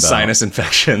brown belt. Sinus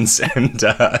infections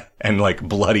and like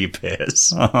bloody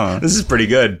piss. This is pretty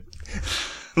good.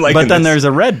 Like, but then there's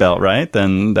a red belt, right?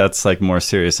 Then that's like more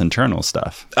serious internal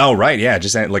stuff. Oh, right, yeah.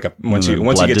 Just like once you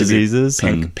get diseases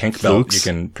to be pink belt, you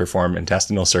can perform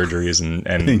intestinal surgeries and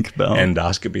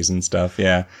endoscopies and stuff.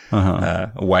 Yeah,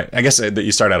 white. I guess that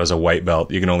you start out as a white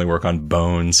belt. You can only work on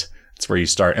bones. That's where you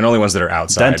start, and only ones that are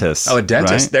outside. Dentist. Oh, a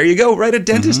dentist. Right? There you go. Right, a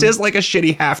dentist is like a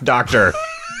shitty half doctor.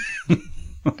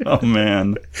 Oh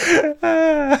man.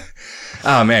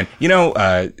 Oh man, you know,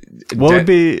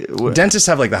 dentists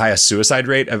have like the highest suicide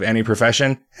rate of any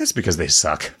profession. That's because they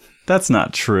suck. That's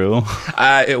not true.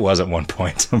 It was at one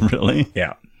point. Really?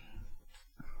 Yeah.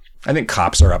 I think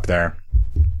cops are up there.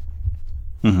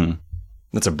 Mm-hmm.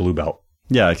 That's a blue belt.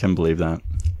 Yeah, I can believe that.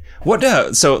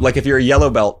 What? So, like, if you're a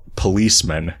yellow belt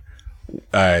policeman,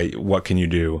 what can you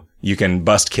do? You can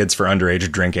bust kids for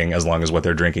underage drinking as long as what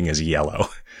they're drinking is yellow.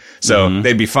 So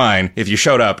they'd be fine if you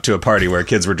showed up to a party where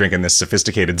kids were drinking this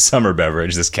sophisticated summer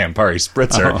beverage, this Campari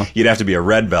Spritzer. You'd have to be a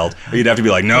red belt, or you'd have to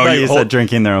be like, no, you said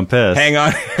drinking their own piss. Hang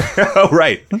on. Oh,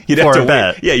 right. You'd have to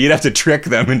bet. Yeah, you'd have to trick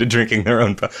them into drinking their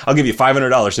own. I'll give you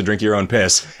 $500 to drink your own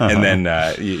piss, and then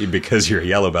because you're a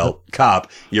yellow belt cop,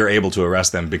 you're able to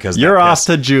arrest them because you're off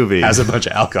to juvie. Has a bunch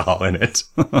of alcohol in it.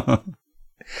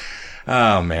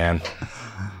 Oh man.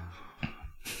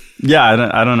 Yeah,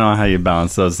 I don't know how you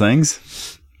balance those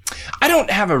things. I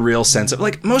don't have a real sense of,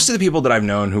 like, most of the people that I've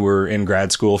known who were in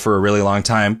grad school for a really long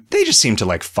time, they just seem to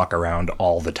like fuck around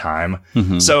all the time.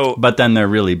 Mm-hmm. So, but then they're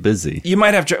really busy. You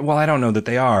might have to, well, I don't know that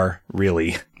they are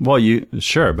really. Well,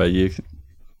 but you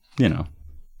know,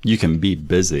 you can be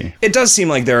busy. It does seem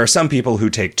like there are some people who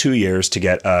take 2 years to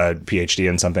get a PhD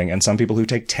in something, and some people who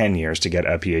take 10 years to get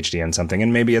a PhD in something.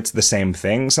 And maybe it's the same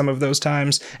thing some of those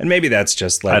times. And maybe that's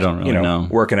just like, I don't really know.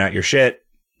 Working out your shit.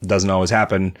 Doesn't always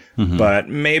happen, but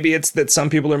maybe it's that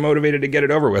some people are motivated to get it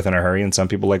over with in a hurry, and some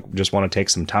people like just want to take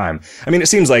some time. I mean, it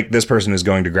seems like this person is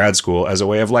going to grad school as a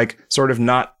way of like sort of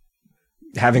not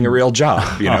having a real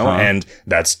job, you know, and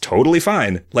that's totally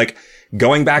fine. Like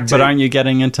going back to... But aren't you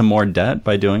getting into more debt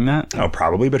by doing that? Oh,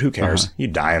 probably, but who cares? You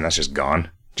die and that's just gone.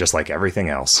 Just like everything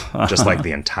else. Just like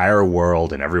the entire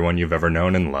world and everyone you've ever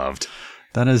known and loved.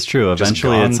 That is true.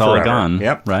 Eventually it's all gone.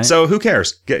 Yep. Right. So who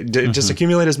cares? Just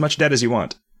accumulate as much debt as you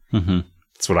want.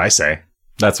 That's what I say.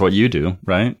 That's what you do,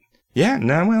 right? Yeah.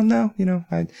 No. You know,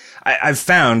 I've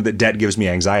found that debt gives me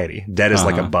anxiety. Debt is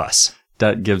like a bus.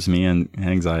 Debt gives me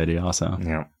anxiety also.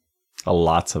 Yeah.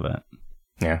 Lots of it.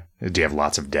 Yeah. Do you have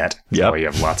lots of debt? Yep. That why you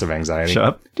have lots of anxiety? Shut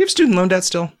up. Do you have student loan debt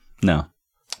still? No.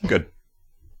 Good.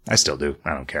 I still do.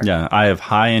 I don't care. Yeah. I have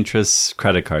high interest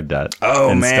credit card debt.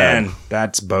 Oh, man.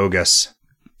 That's bogus.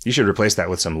 You should replace that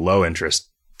with some low interest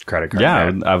credit card.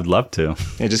 Yeah, I would love to.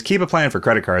 Yeah, just keep applying for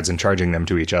credit cards and charging them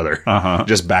to each other.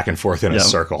 Just back and forth in a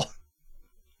circle.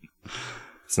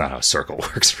 It's not how a circle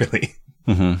works, really.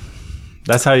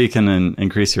 That's how you can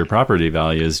increase your property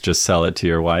value, is just sell it to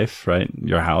your wife, right?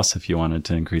 Your house, if you wanted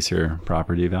to increase your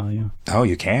property value. Oh,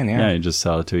 you can, yeah. Yeah, you just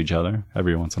sell it to each other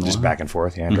every once in a while. Just back and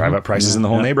forth, yeah. Drive up prices in the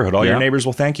whole neighborhood. All your neighbors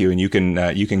will thank you, and you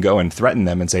can go and threaten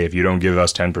them and say, if you don't give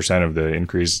us 10% of the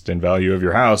increase in value of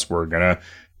your house, we're going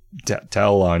to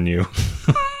tell on you.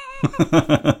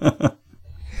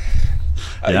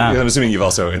 I'm assuming you've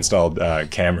also installed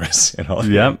cameras in all of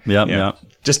Yep.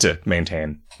 Just to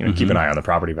maintain, keep an eye on the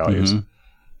property values.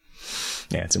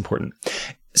 Yeah, it's important.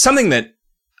 Something that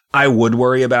I would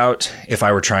worry about if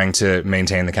I were trying to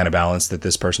maintain the kind of balance that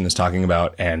this person is talking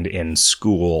about, and in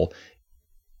school,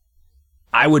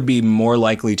 I would be more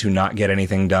likely to not get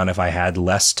anything done if I had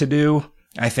less to do,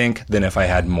 I think, than if I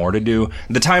had more to do.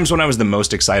 The times when I was the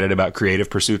most excited about creative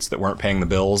pursuits that weren't paying the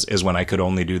bills is when I could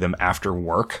only do them after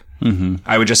work.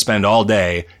 I would just spend all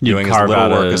day doing as little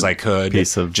work as I could,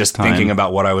 just thinking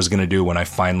about what I was going to do when I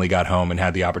finally got home and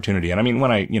had the opportunity. And I mean,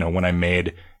 when I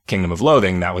made Kingdom of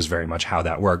Loathing, that was very much how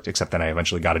that worked, except then I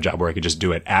eventually got a job where I could just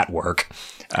do it at work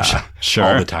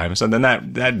all the time. So then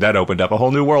that opened up a whole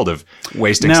new world of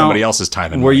wasting somebody else's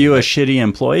time. Were you a shitty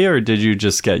employee, or did you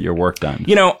just get your work done?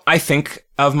 I think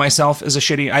of myself as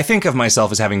having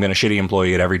been a shitty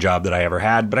employee at every job that I ever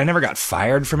had, but I never got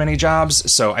fired from any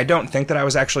jobs. So I don't think that I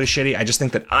was actually shitty. I just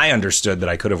think that I understood that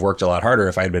I could have worked a lot harder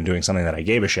if I had been doing something that I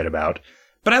gave a shit about.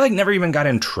 But I never even got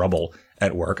in trouble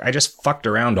at work. I just fucked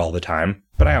around all the time,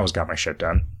 but I always got my shit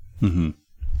done. Mm-hmm.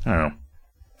 I don't know.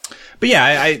 But yeah,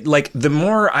 I like the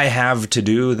more I have to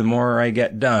do, the more I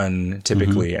get done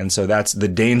typically. And so that's the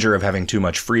danger of having too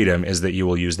much freedom, is that you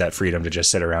will use that freedom to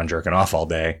just sit around jerking off all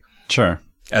day. Sure.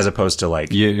 As opposed to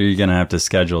like you're going to have to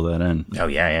schedule that in. Oh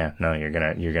yeah. No, you're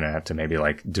going to have to maybe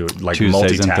like do like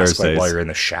Tuesdays and multitask Thursdays. like while you're in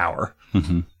the shower.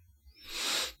 Mm-hmm.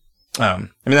 I mean,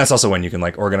 that's also when you can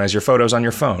like organize your photos on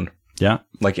your phone. Yeah.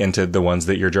 Like into the ones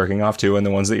that you're jerking off to and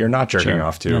the ones that you're not jerking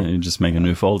off to. Yeah, you just make a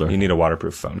new folder. You need a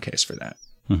waterproof phone case for that.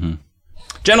 Mm-hmm.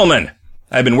 Gentlemen,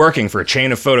 I've been working for a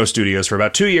chain of photo studios for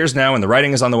about 2 years now, and the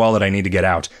writing is on the wall that I need to get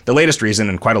out. The latest reason,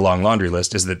 and quite a long laundry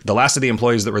list, is that the last of the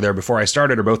employees that were there before I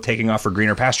started are both taking off for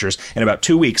greener pastures in about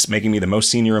 2 weeks, making me the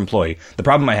most senior employee. The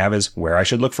problem I have is where I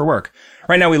should look for work.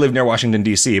 Right now we live near Washington,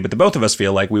 D.C., but the both of us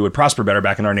feel like we would prosper better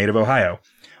back in our native Ohio.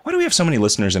 Why do we have so many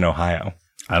listeners in Ohio?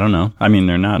 I don't know. I mean,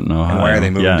 they're not in Ohio. And why are they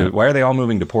moving why are they all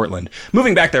moving to Portland?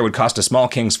 Moving back there would cost a small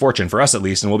king's fortune, for us at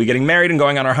least, and we'll be getting married and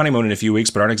going on our honeymoon in a few weeks,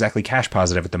 but aren't exactly cash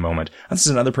positive at the moment. This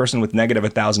is another person with negative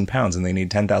 1,000 pounds, and they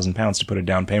need 10,000 pounds to put a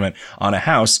down payment on a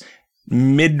house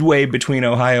midway between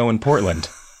Ohio and Portland.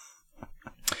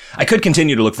 I could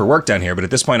continue to look for work down here, but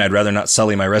at this point I'd rather not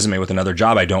sully my resume with another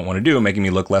job I don't want to do, making me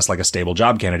look less like a stable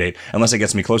job candidate, unless it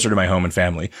gets me closer to my home and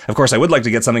family. Of course, I would like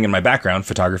to get something in my background,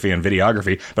 photography and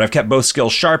videography, but I've kept both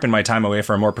skills sharp in my time away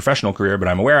for a more professional career, but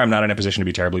I'm aware I'm not in a position to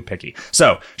be terribly picky.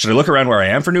 So, should I look around where I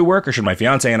am for new work, or should my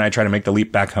fiance and I try to make the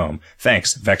leap back home?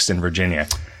 Thanks, Vexed in Virginia.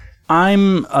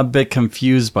 I'm a bit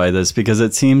confused by this because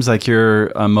it seems like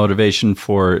your motivation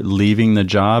for leaving the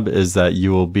job is that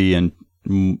you will be in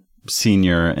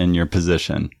senior in your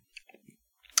position.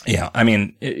 Yeah, I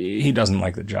mean, he doesn't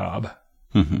like the job.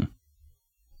 Mm-hmm.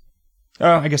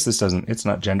 Oh, I guess it's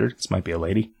not gendered. This might be a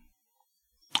lady.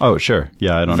 Oh, sure.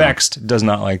 Yeah, I don't know. Vexed does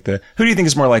not like the... Who do you think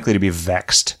is more likely to be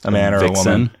vexed? A man or a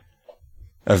woman?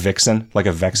 A vixen? Like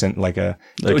a vexen? Like a...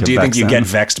 do you think you get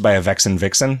vexed by a vexen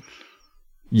vixen?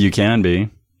 You can be.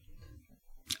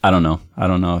 I don't know. I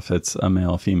don't know if it's a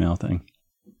male-female thing.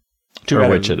 Too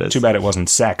bad it wasn't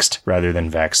sexed rather than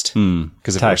vexed.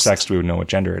 Because if we're sexed, we would know what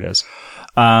gender it is.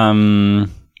 Yeah,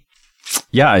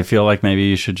 I feel like maybe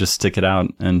you should just stick it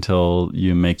out until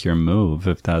you make your move,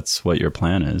 if that's what your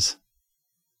plan is.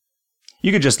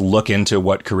 You could just look into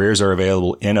what careers are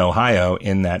available in Ohio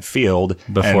in that field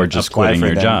before just quitting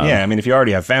your job. Yeah, I mean, if you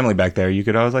already have family back there, you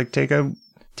could always like take a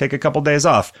couple days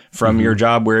off from your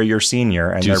job where you're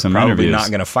senior, and they're probably not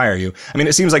going to fire you. I mean,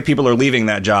 it seems like people are leaving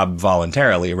that job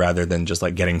voluntarily rather than just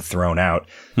like getting thrown out.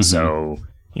 Mm-hmm. So,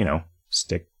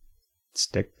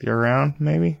 stick around,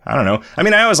 maybe. I don't know. I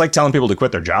mean, I always like telling people to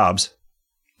quit their jobs.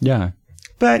 Yeah.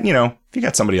 But, if you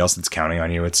got somebody else that's counting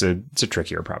on you, it's a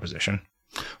trickier proposition.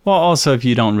 Well, also, if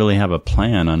you don't really have a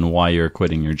plan on why you're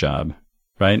quitting your job,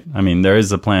 right? I mean, there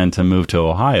is a plan to move to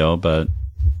Ohio, but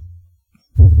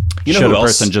should a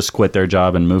person just quit their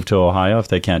job and move to Ohio if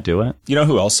they can't do it? You know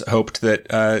who else hoped that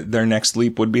their next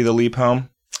leap would be the leap home?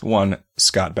 One,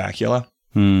 Scott Bakula.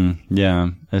 Yeah,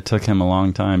 it took him a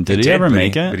long time. Did he ever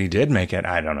make it? But he did make it.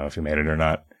 I don't know if he made it or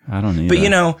not. I don't either. But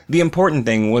the important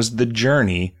thing was the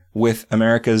journey with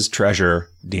America's treasure,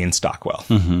 Dean Stockwell.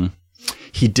 Mm-hmm.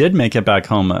 He did make it back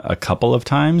home a couple of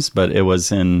times, but it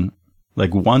was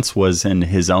once was in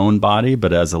his own body,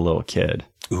 but as a little kid.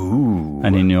 Ooh.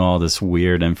 And he knew all this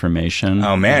weird information.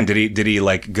 Oh man, did he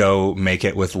like go make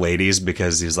it with ladies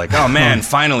because he's like, oh man,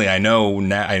 finally I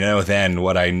know then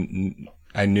what I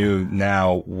knew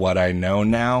now what I know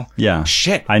now. Yeah.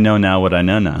 Shit. I know now what I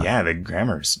know now. Yeah, the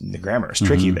grammar's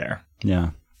tricky there. Yeah.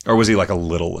 Or was he like a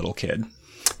little kid?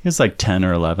 He was like 10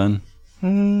 or 11.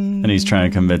 And he's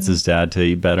trying to convince his dad to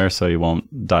eat better so he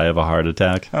won't die of a heart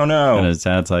attack. Oh no. And his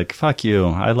dad's like, fuck you.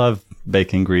 I love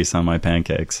bacon grease on my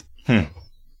pancakes.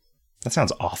 That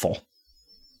sounds awful.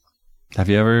 Have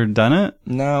you ever done it?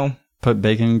 No. Put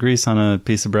bacon grease on a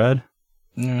piece of bread?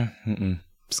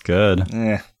 It's good.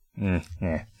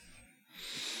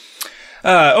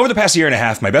 Over the past year and a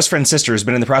half, my best friend's sister has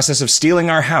been in the process of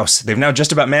stealing our house. They've now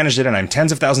just about managed it, and I'm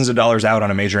tens of thousands of dollars out on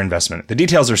a major investment. The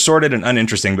details are sordid and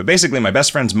uninteresting, but basically my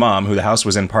best friend's mom, who the house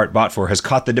was in part bought for, has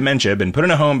caught the dementia, been put in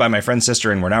a home by my friend's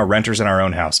sister, and we're now renters in our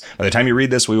own house. By the time you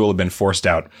read this, we will have been forced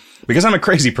out. Because I'm a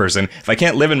crazy person, if I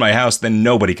can't live in my house, then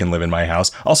nobody can live in my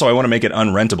house. Also, I want to make it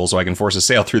unrentable so I can force a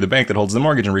sale through the bank that holds the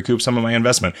mortgage and recoup some of my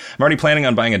investment. I'm already planning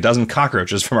on buying a dozen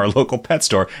cockroaches from our local pet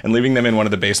store and leaving them in one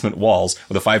of the basement walls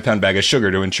with a 5-pound bag of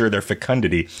sugar to ensure their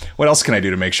fecundity. What else can I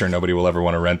do to make sure nobody will ever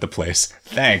want to rent the place?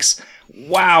 Thanks.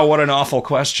 Wow, what an awful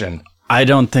question. I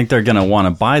don't think they're going to want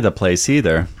to buy the place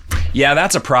either. Yeah,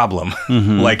 that's a problem.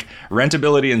 Like,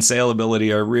 rentability and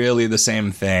saleability are really the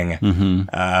same thing.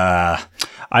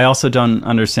 I also don't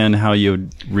understand how you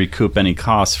would recoup any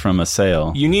costs from a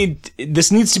sale.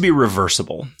 This needs to be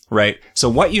reversible, right? So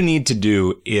what you need to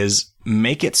do is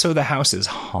make it so the house is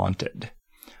haunted,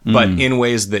 but in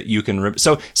ways that you can,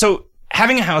 so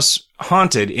having a house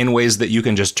haunted in ways that you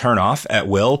can just turn off at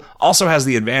will also has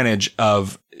the advantage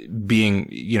of being,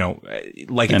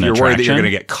 like if you're worried that you're going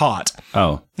to get caught.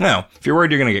 Oh. No, if you're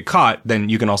worried you're going to get caught, then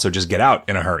you can also just get out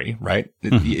in a hurry, right?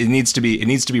 It needs to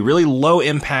be really low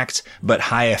impact, but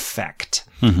high effect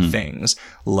things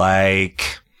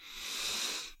like.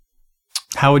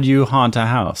 How would you haunt a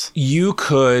house? You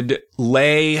could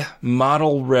lay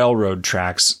model railroad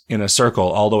tracks in a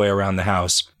circle all the way around the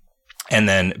house and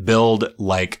then build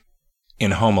like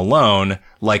in Home Alone,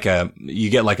 like a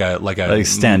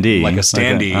standee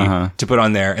to put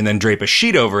on there and then drape a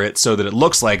sheet over it so that it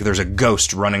looks like there's a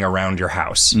ghost running around your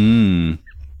house.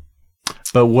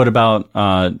 But what about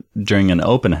during an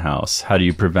open house? How do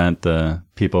you prevent the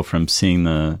people from seeing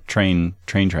the train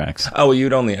tracks? Oh,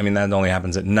 well, that only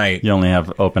happens at night. You only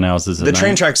have open houses at night? The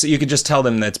train tracks, you could just tell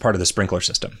them that's part of the sprinkler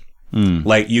system.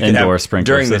 Like you can Indoor have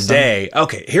sprinkler during system? the day.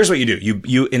 Okay, here's what you do.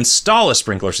 You install a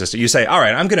sprinkler system. You say, all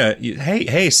right,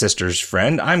 hey, sister's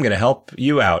friend, I'm going to help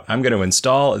you out. I'm going to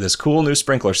install this cool new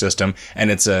sprinkler system. And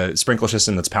it's a sprinkler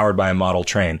system that's powered by a model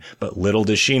train. But little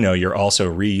does she know you're also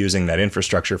reusing that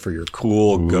infrastructure for your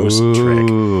cool ghost trick.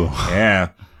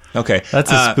 Yeah. Okay. That's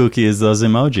as spooky as those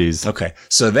emojis. Okay.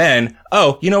 So then,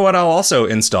 you know what I'll also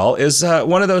install is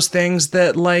one of those things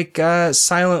that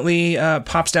silently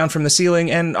pops down from the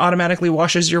ceiling and automatically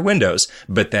washes your windows.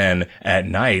 But then at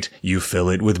night, you fill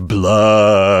it with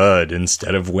blood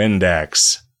instead of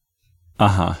Windex.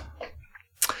 Uh-huh.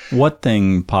 What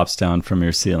thing pops down from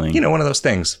your ceiling? One of those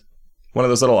things. One of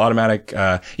those little automatic,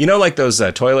 like those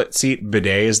toilet seat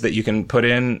bidets that you can put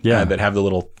in that have the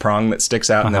little prong that sticks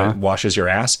out and then it washes your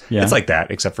ass. Yeah. It's like that,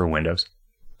 except for Windows.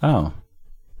 Oh,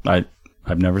 I've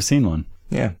never seen one.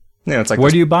 Yeah. It's like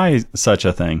where do you buy such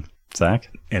a thing, Zach?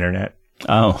 Internet.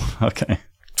 Oh, okay.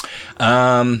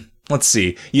 Let's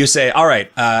see. You say, all right,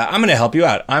 I'm going to help you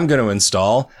out. I'm going to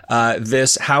install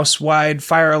this house-wide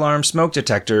fire alarm smoke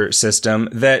detector system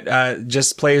that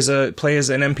just plays an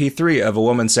MP3 of a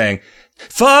woman saying,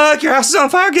 "Fuck, your house is on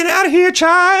fire. Get out of here,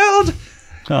 child."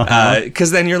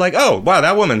 Because then you're like, oh, wow,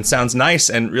 that woman sounds nice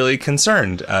and really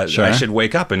concerned. Sure. I should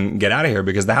wake up and get out of here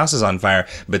because the house is on fire.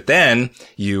 But then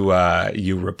you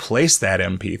replace that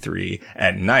MP3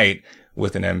 at night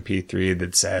with an MP3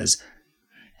 that says,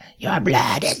 "Your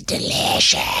blood is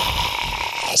delicious."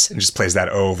 And just plays that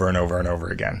over and over and over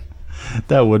again.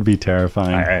 That would be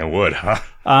terrifying. I would, huh?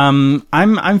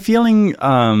 I'm feeling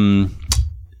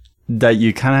that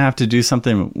you kind of have to do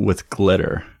something with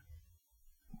glitter.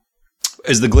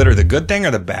 Is the glitter the good thing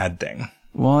or the bad thing?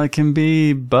 Well, it can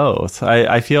be both.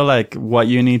 I feel like what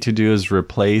you need to do is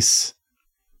replace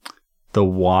the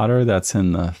water that's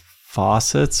in the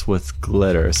faucets with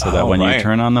glitter so that when you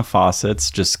turn on the faucets,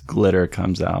 just glitter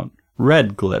comes out.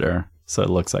 Red glitter, so it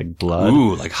looks like blood.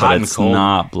 Ooh, like hot and cold. It's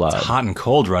not blood. It's hot and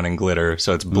cold running glitter,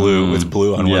 so it's blue. It's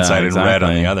blue on one side and red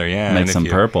on the other. Yeah, make some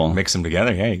purple. Mix them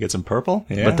together. Yeah, you get some purple.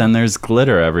 Yeah. But then there's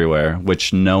glitter everywhere,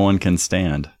 which no one can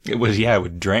stand. It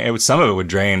would drain. Some of it would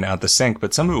drain out the sink,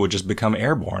 but some of it would just become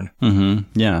airborne.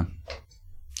 Mm-hmm. Yeah,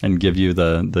 and give you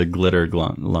the glitter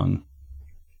lung.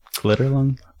 Glitter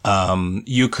lung.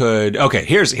 You could,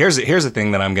 here's a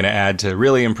thing that I'm going to add to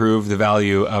really improve the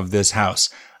value of this house.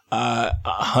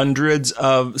 Hundreds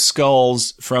of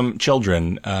skulls from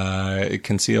children,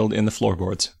 concealed in the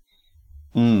floorboards.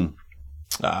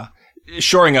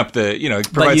 Shoring up the,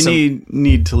 but you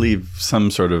need to leave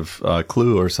some sort of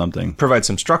clue or something. Provide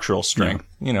some structural strength.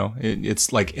 Yeah.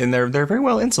 It's like, and they're very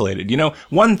well insulated.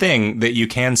 One thing that you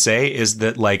can say is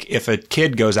that if a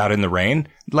kid goes out in the rain,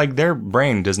 their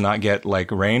brain does not get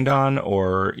rained on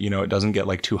or, it doesn't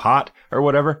get too hot or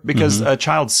whatever because a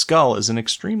child's skull is an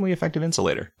extremely effective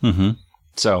insulator. Mm-hmm.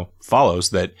 So follows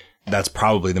that that's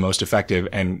probably the most effective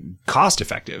and cost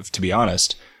effective, to be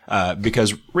honest.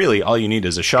 Because really all you need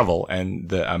is a shovel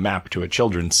and a map to a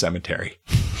children's cemetery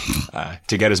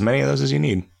to get as many of those as you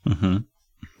need. Mm-hmm.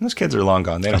 Those kids are long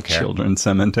gone. They don't care. Children's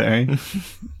cemetery.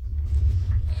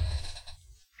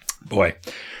 Boy,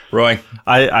 Roy.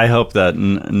 I hope that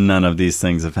none of these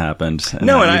things have happened. And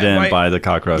you didn't buy the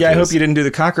cockroaches. Yeah, I hope you didn't do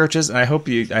the cockroaches. And I hope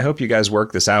you guys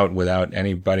work this out without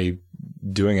anybody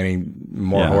doing any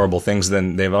more horrible things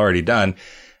than they've already done.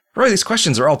 Roy, these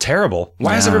questions are all terrible.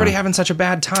 Why is everybody having such a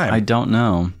bad time? I don't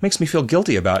know. Makes me feel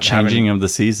guilty about changing of the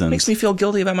seasons. Makes me feel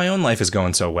guilty about my own life is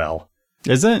going so well.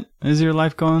 Is it? Is your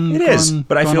life going? It is,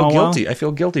 but I feel guilty. Well? I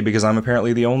feel guilty because I'm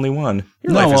apparently the only one.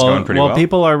 Your life is going pretty well. Well,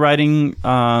 people are writing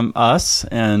us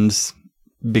and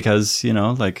because,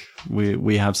 like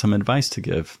we have some advice to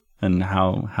give and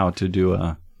how to do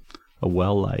a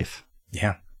well life.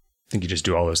 Yeah. I think you just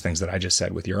do all those things that I just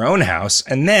said with your own house,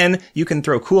 and then you can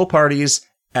throw cool parties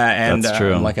and That's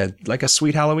true. like a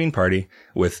sweet Halloween party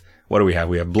with, what do we have?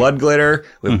 We have blood glitter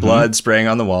with blood spraying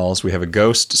on the walls. We have a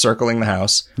ghost circling the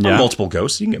house. Yeah. Multiple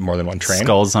ghosts. You can get more than one train.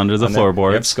 Skulls under the We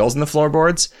floorboards. have skulls in the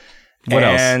floorboards. What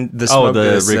and else? The smoke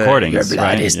is, recordings. your blood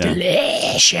right? is Yeah.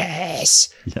 delicious.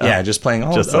 Yeah, just playing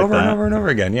all Just like over and that. over and over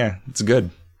again. Yeah, it's good.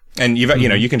 And you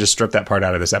can just strip that part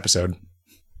out of this episode.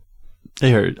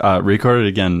 Here, record it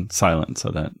again silent so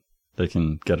that they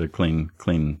can get a clean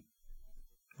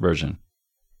version.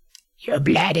 Your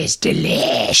blood is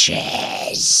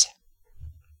delicious.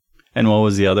 And what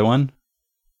was the other one?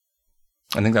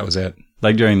 I think that was it.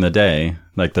 Like during the day,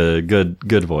 like the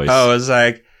good voice. Oh, it was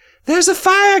like, there's a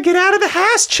fire. Get out of the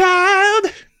house, child.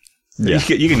 Yeah.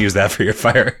 You can use that for your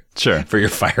fire. Sure. For your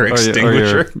fire Or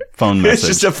extinguisher. your phone message.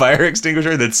 It's just a fire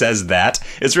extinguisher that says that.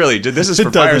 It's really, this is It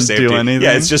for fire doesn't do safety. anything.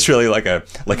 Yeah, it's just really like a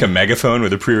megaphone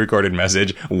with a pre-recorded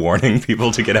message warning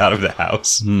people to get out of the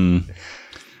house.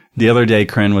 The other day,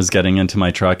 Corinne was getting into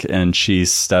my truck and she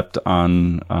stepped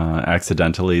on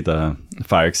accidentally the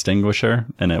fire extinguisher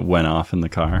and it went off in the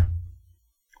car.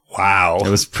 Wow. It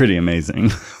was pretty amazing.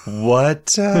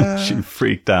 What? She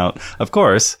freaked out, of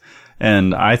course.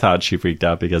 And I thought she freaked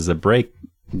out because the brake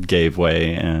gave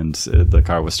way and the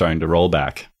car was starting to roll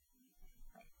back.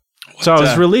 So I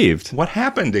was relieved. What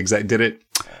happened exactly? Did it?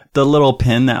 The little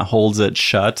pin that holds it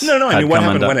shut. No, I had mean, what come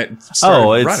happened undone. when it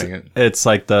started it's, running? It's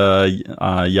like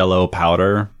the yellow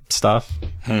powder stuff.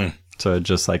 So it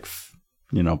just like,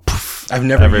 poof, I've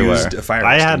never everywhere. used a fire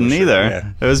I hadn't extinguisher. either.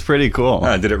 Yeah. It was pretty cool.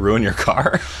 Did it ruin your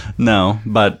car? No,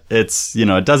 but it's,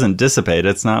 it doesn't dissipate.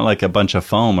 It's not like a bunch of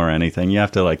foam or anything. You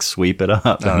have to like sweep it up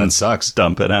Oh, and that sucks.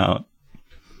 dump it out.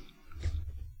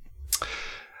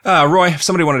 Roy, if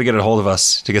somebody wanted to get a hold of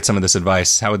us to get some of this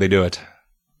advice, how would they do it?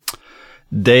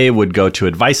 They would go to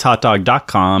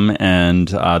advicehotdog.com and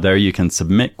there you can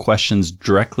submit questions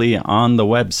directly on the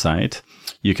website.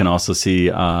 You can also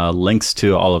see links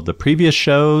to all of the previous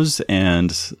shows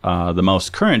and the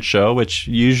most current show, which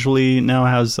usually now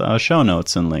has show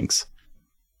notes and links.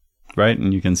 Right?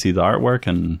 And you can see the artwork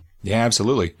and Yeah,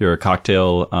 absolutely. your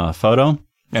cocktail photo.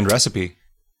 And recipe.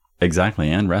 Exactly,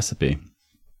 and recipe.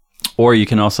 Or you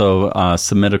can also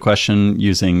submit a question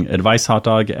using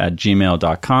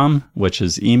advicehotdog@gmail.com, which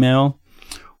is email,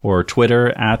 or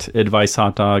Twitter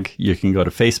 @advicehotdog. You can go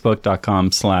to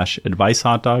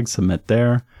facebook.com/advicehotdog, submit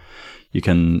there. You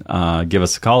can give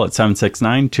us a call at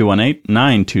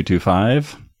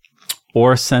 769-218-9225,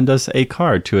 or send us a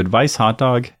card to Advice Hot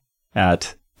Dog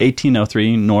at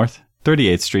 1803 North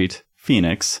 38th Street,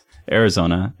 Phoenix,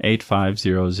 Arizona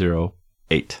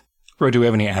 85008. Roy, do we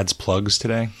have any ads plugs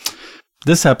today?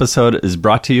 This episode is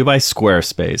brought to you by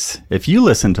Squarespace. If you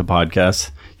listen to podcasts,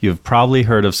 you've probably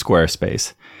heard of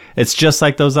Squarespace. It's just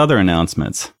like those other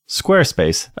announcements.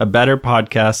 Squarespace, a better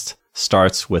podcast,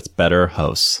 starts with better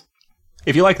hosts.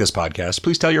 If you like this podcast,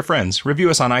 please tell your friends,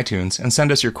 review us on iTunes, and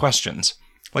send us your questions.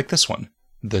 Like this one.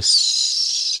 The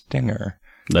Stinger.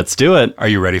 Let's do it. Are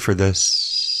you ready for the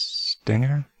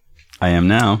Stinger? I am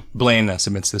now. Blaine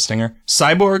submits the Stinger.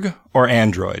 Cyborg or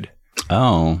android?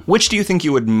 Oh, Which do you think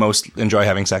you would most enjoy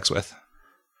having sex with?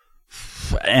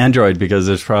 Android, because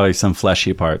there's probably some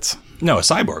fleshy parts. No, a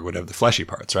cyborg would have the fleshy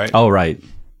parts, right? Oh, right.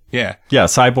 Yeah. Yeah,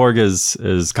 Cyborg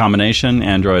is combination.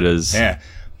 Android is... Yeah.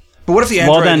 But what if the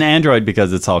android... Well, then Android,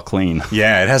 because it's all clean.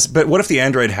 Yeah, it has... But what if the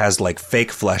android has, like,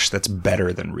 fake flesh that's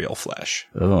better than real flesh?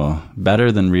 Oh,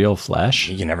 better than real flesh?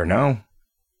 You never know.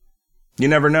 You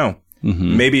never know.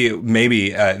 Mm-hmm. Maybe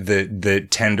the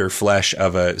tender flesh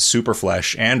of a super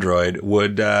flesh android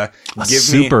would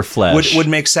super flesh would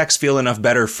make sex feel enough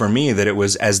better for me that it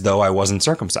was as though I wasn't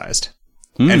circumcised.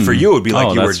 And for you, it would be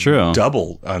like you were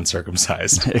double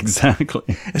uncircumcised.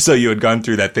 Exactly. So you had gone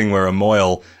through that thing where a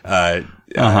moil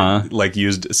like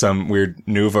used some weird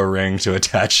Nuva ring to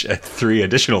attach 3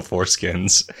 additional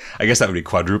foreskins. I guess that would be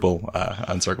quadruple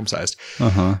uncircumcised.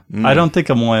 I don't think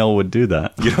a moil would do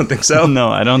that. You don't think so? No,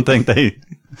 I don't think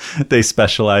they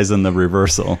specialize in the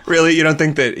reversal. Really? You don't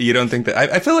think that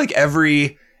I feel like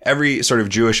every sort of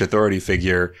Jewish authority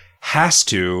figure has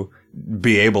to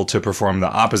be able to perform the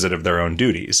opposite of their own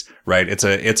duties, right? It's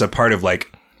a part of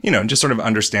like just sort of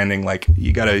understanding, like,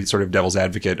 you got to sort of devil's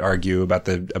advocate argue about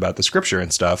the scripture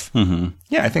and stuff. Mm-hmm.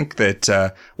 Yeah, I think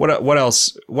that, what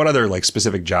else, what other, like,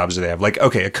 specific jobs do they have? Like,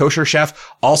 okay, a kosher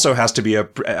chef also has to be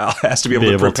able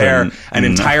to prepare an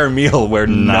entire meal where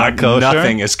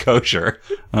nothing is kosher.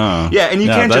 Oh. Yeah, and you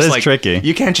can't just, like, tricky.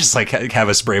 You can't just, like, have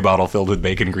a spray bottle filled with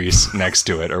bacon grease next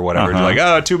to it or whatever. You're like,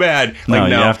 oh, too bad. Like,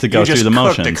 no, you have to go through the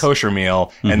motions. You just cooked a kosher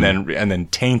meal and then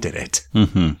tainted it.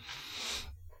 Mm-hmm.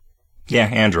 Yeah,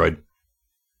 Android.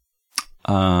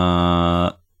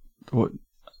 Can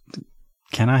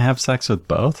I have sex with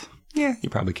both? Yeah, you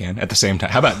probably can at the same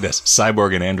time. How about this?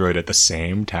 Cyborg and Android at the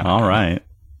same time. All right.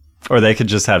 Or they could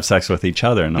just have sex with each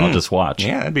other and I'll just watch.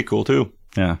 Yeah, that'd be cool too.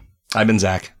 Yeah. I've been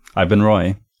Zach. I've been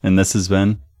Roy. And this has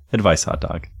been Advice Hot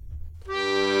Dog.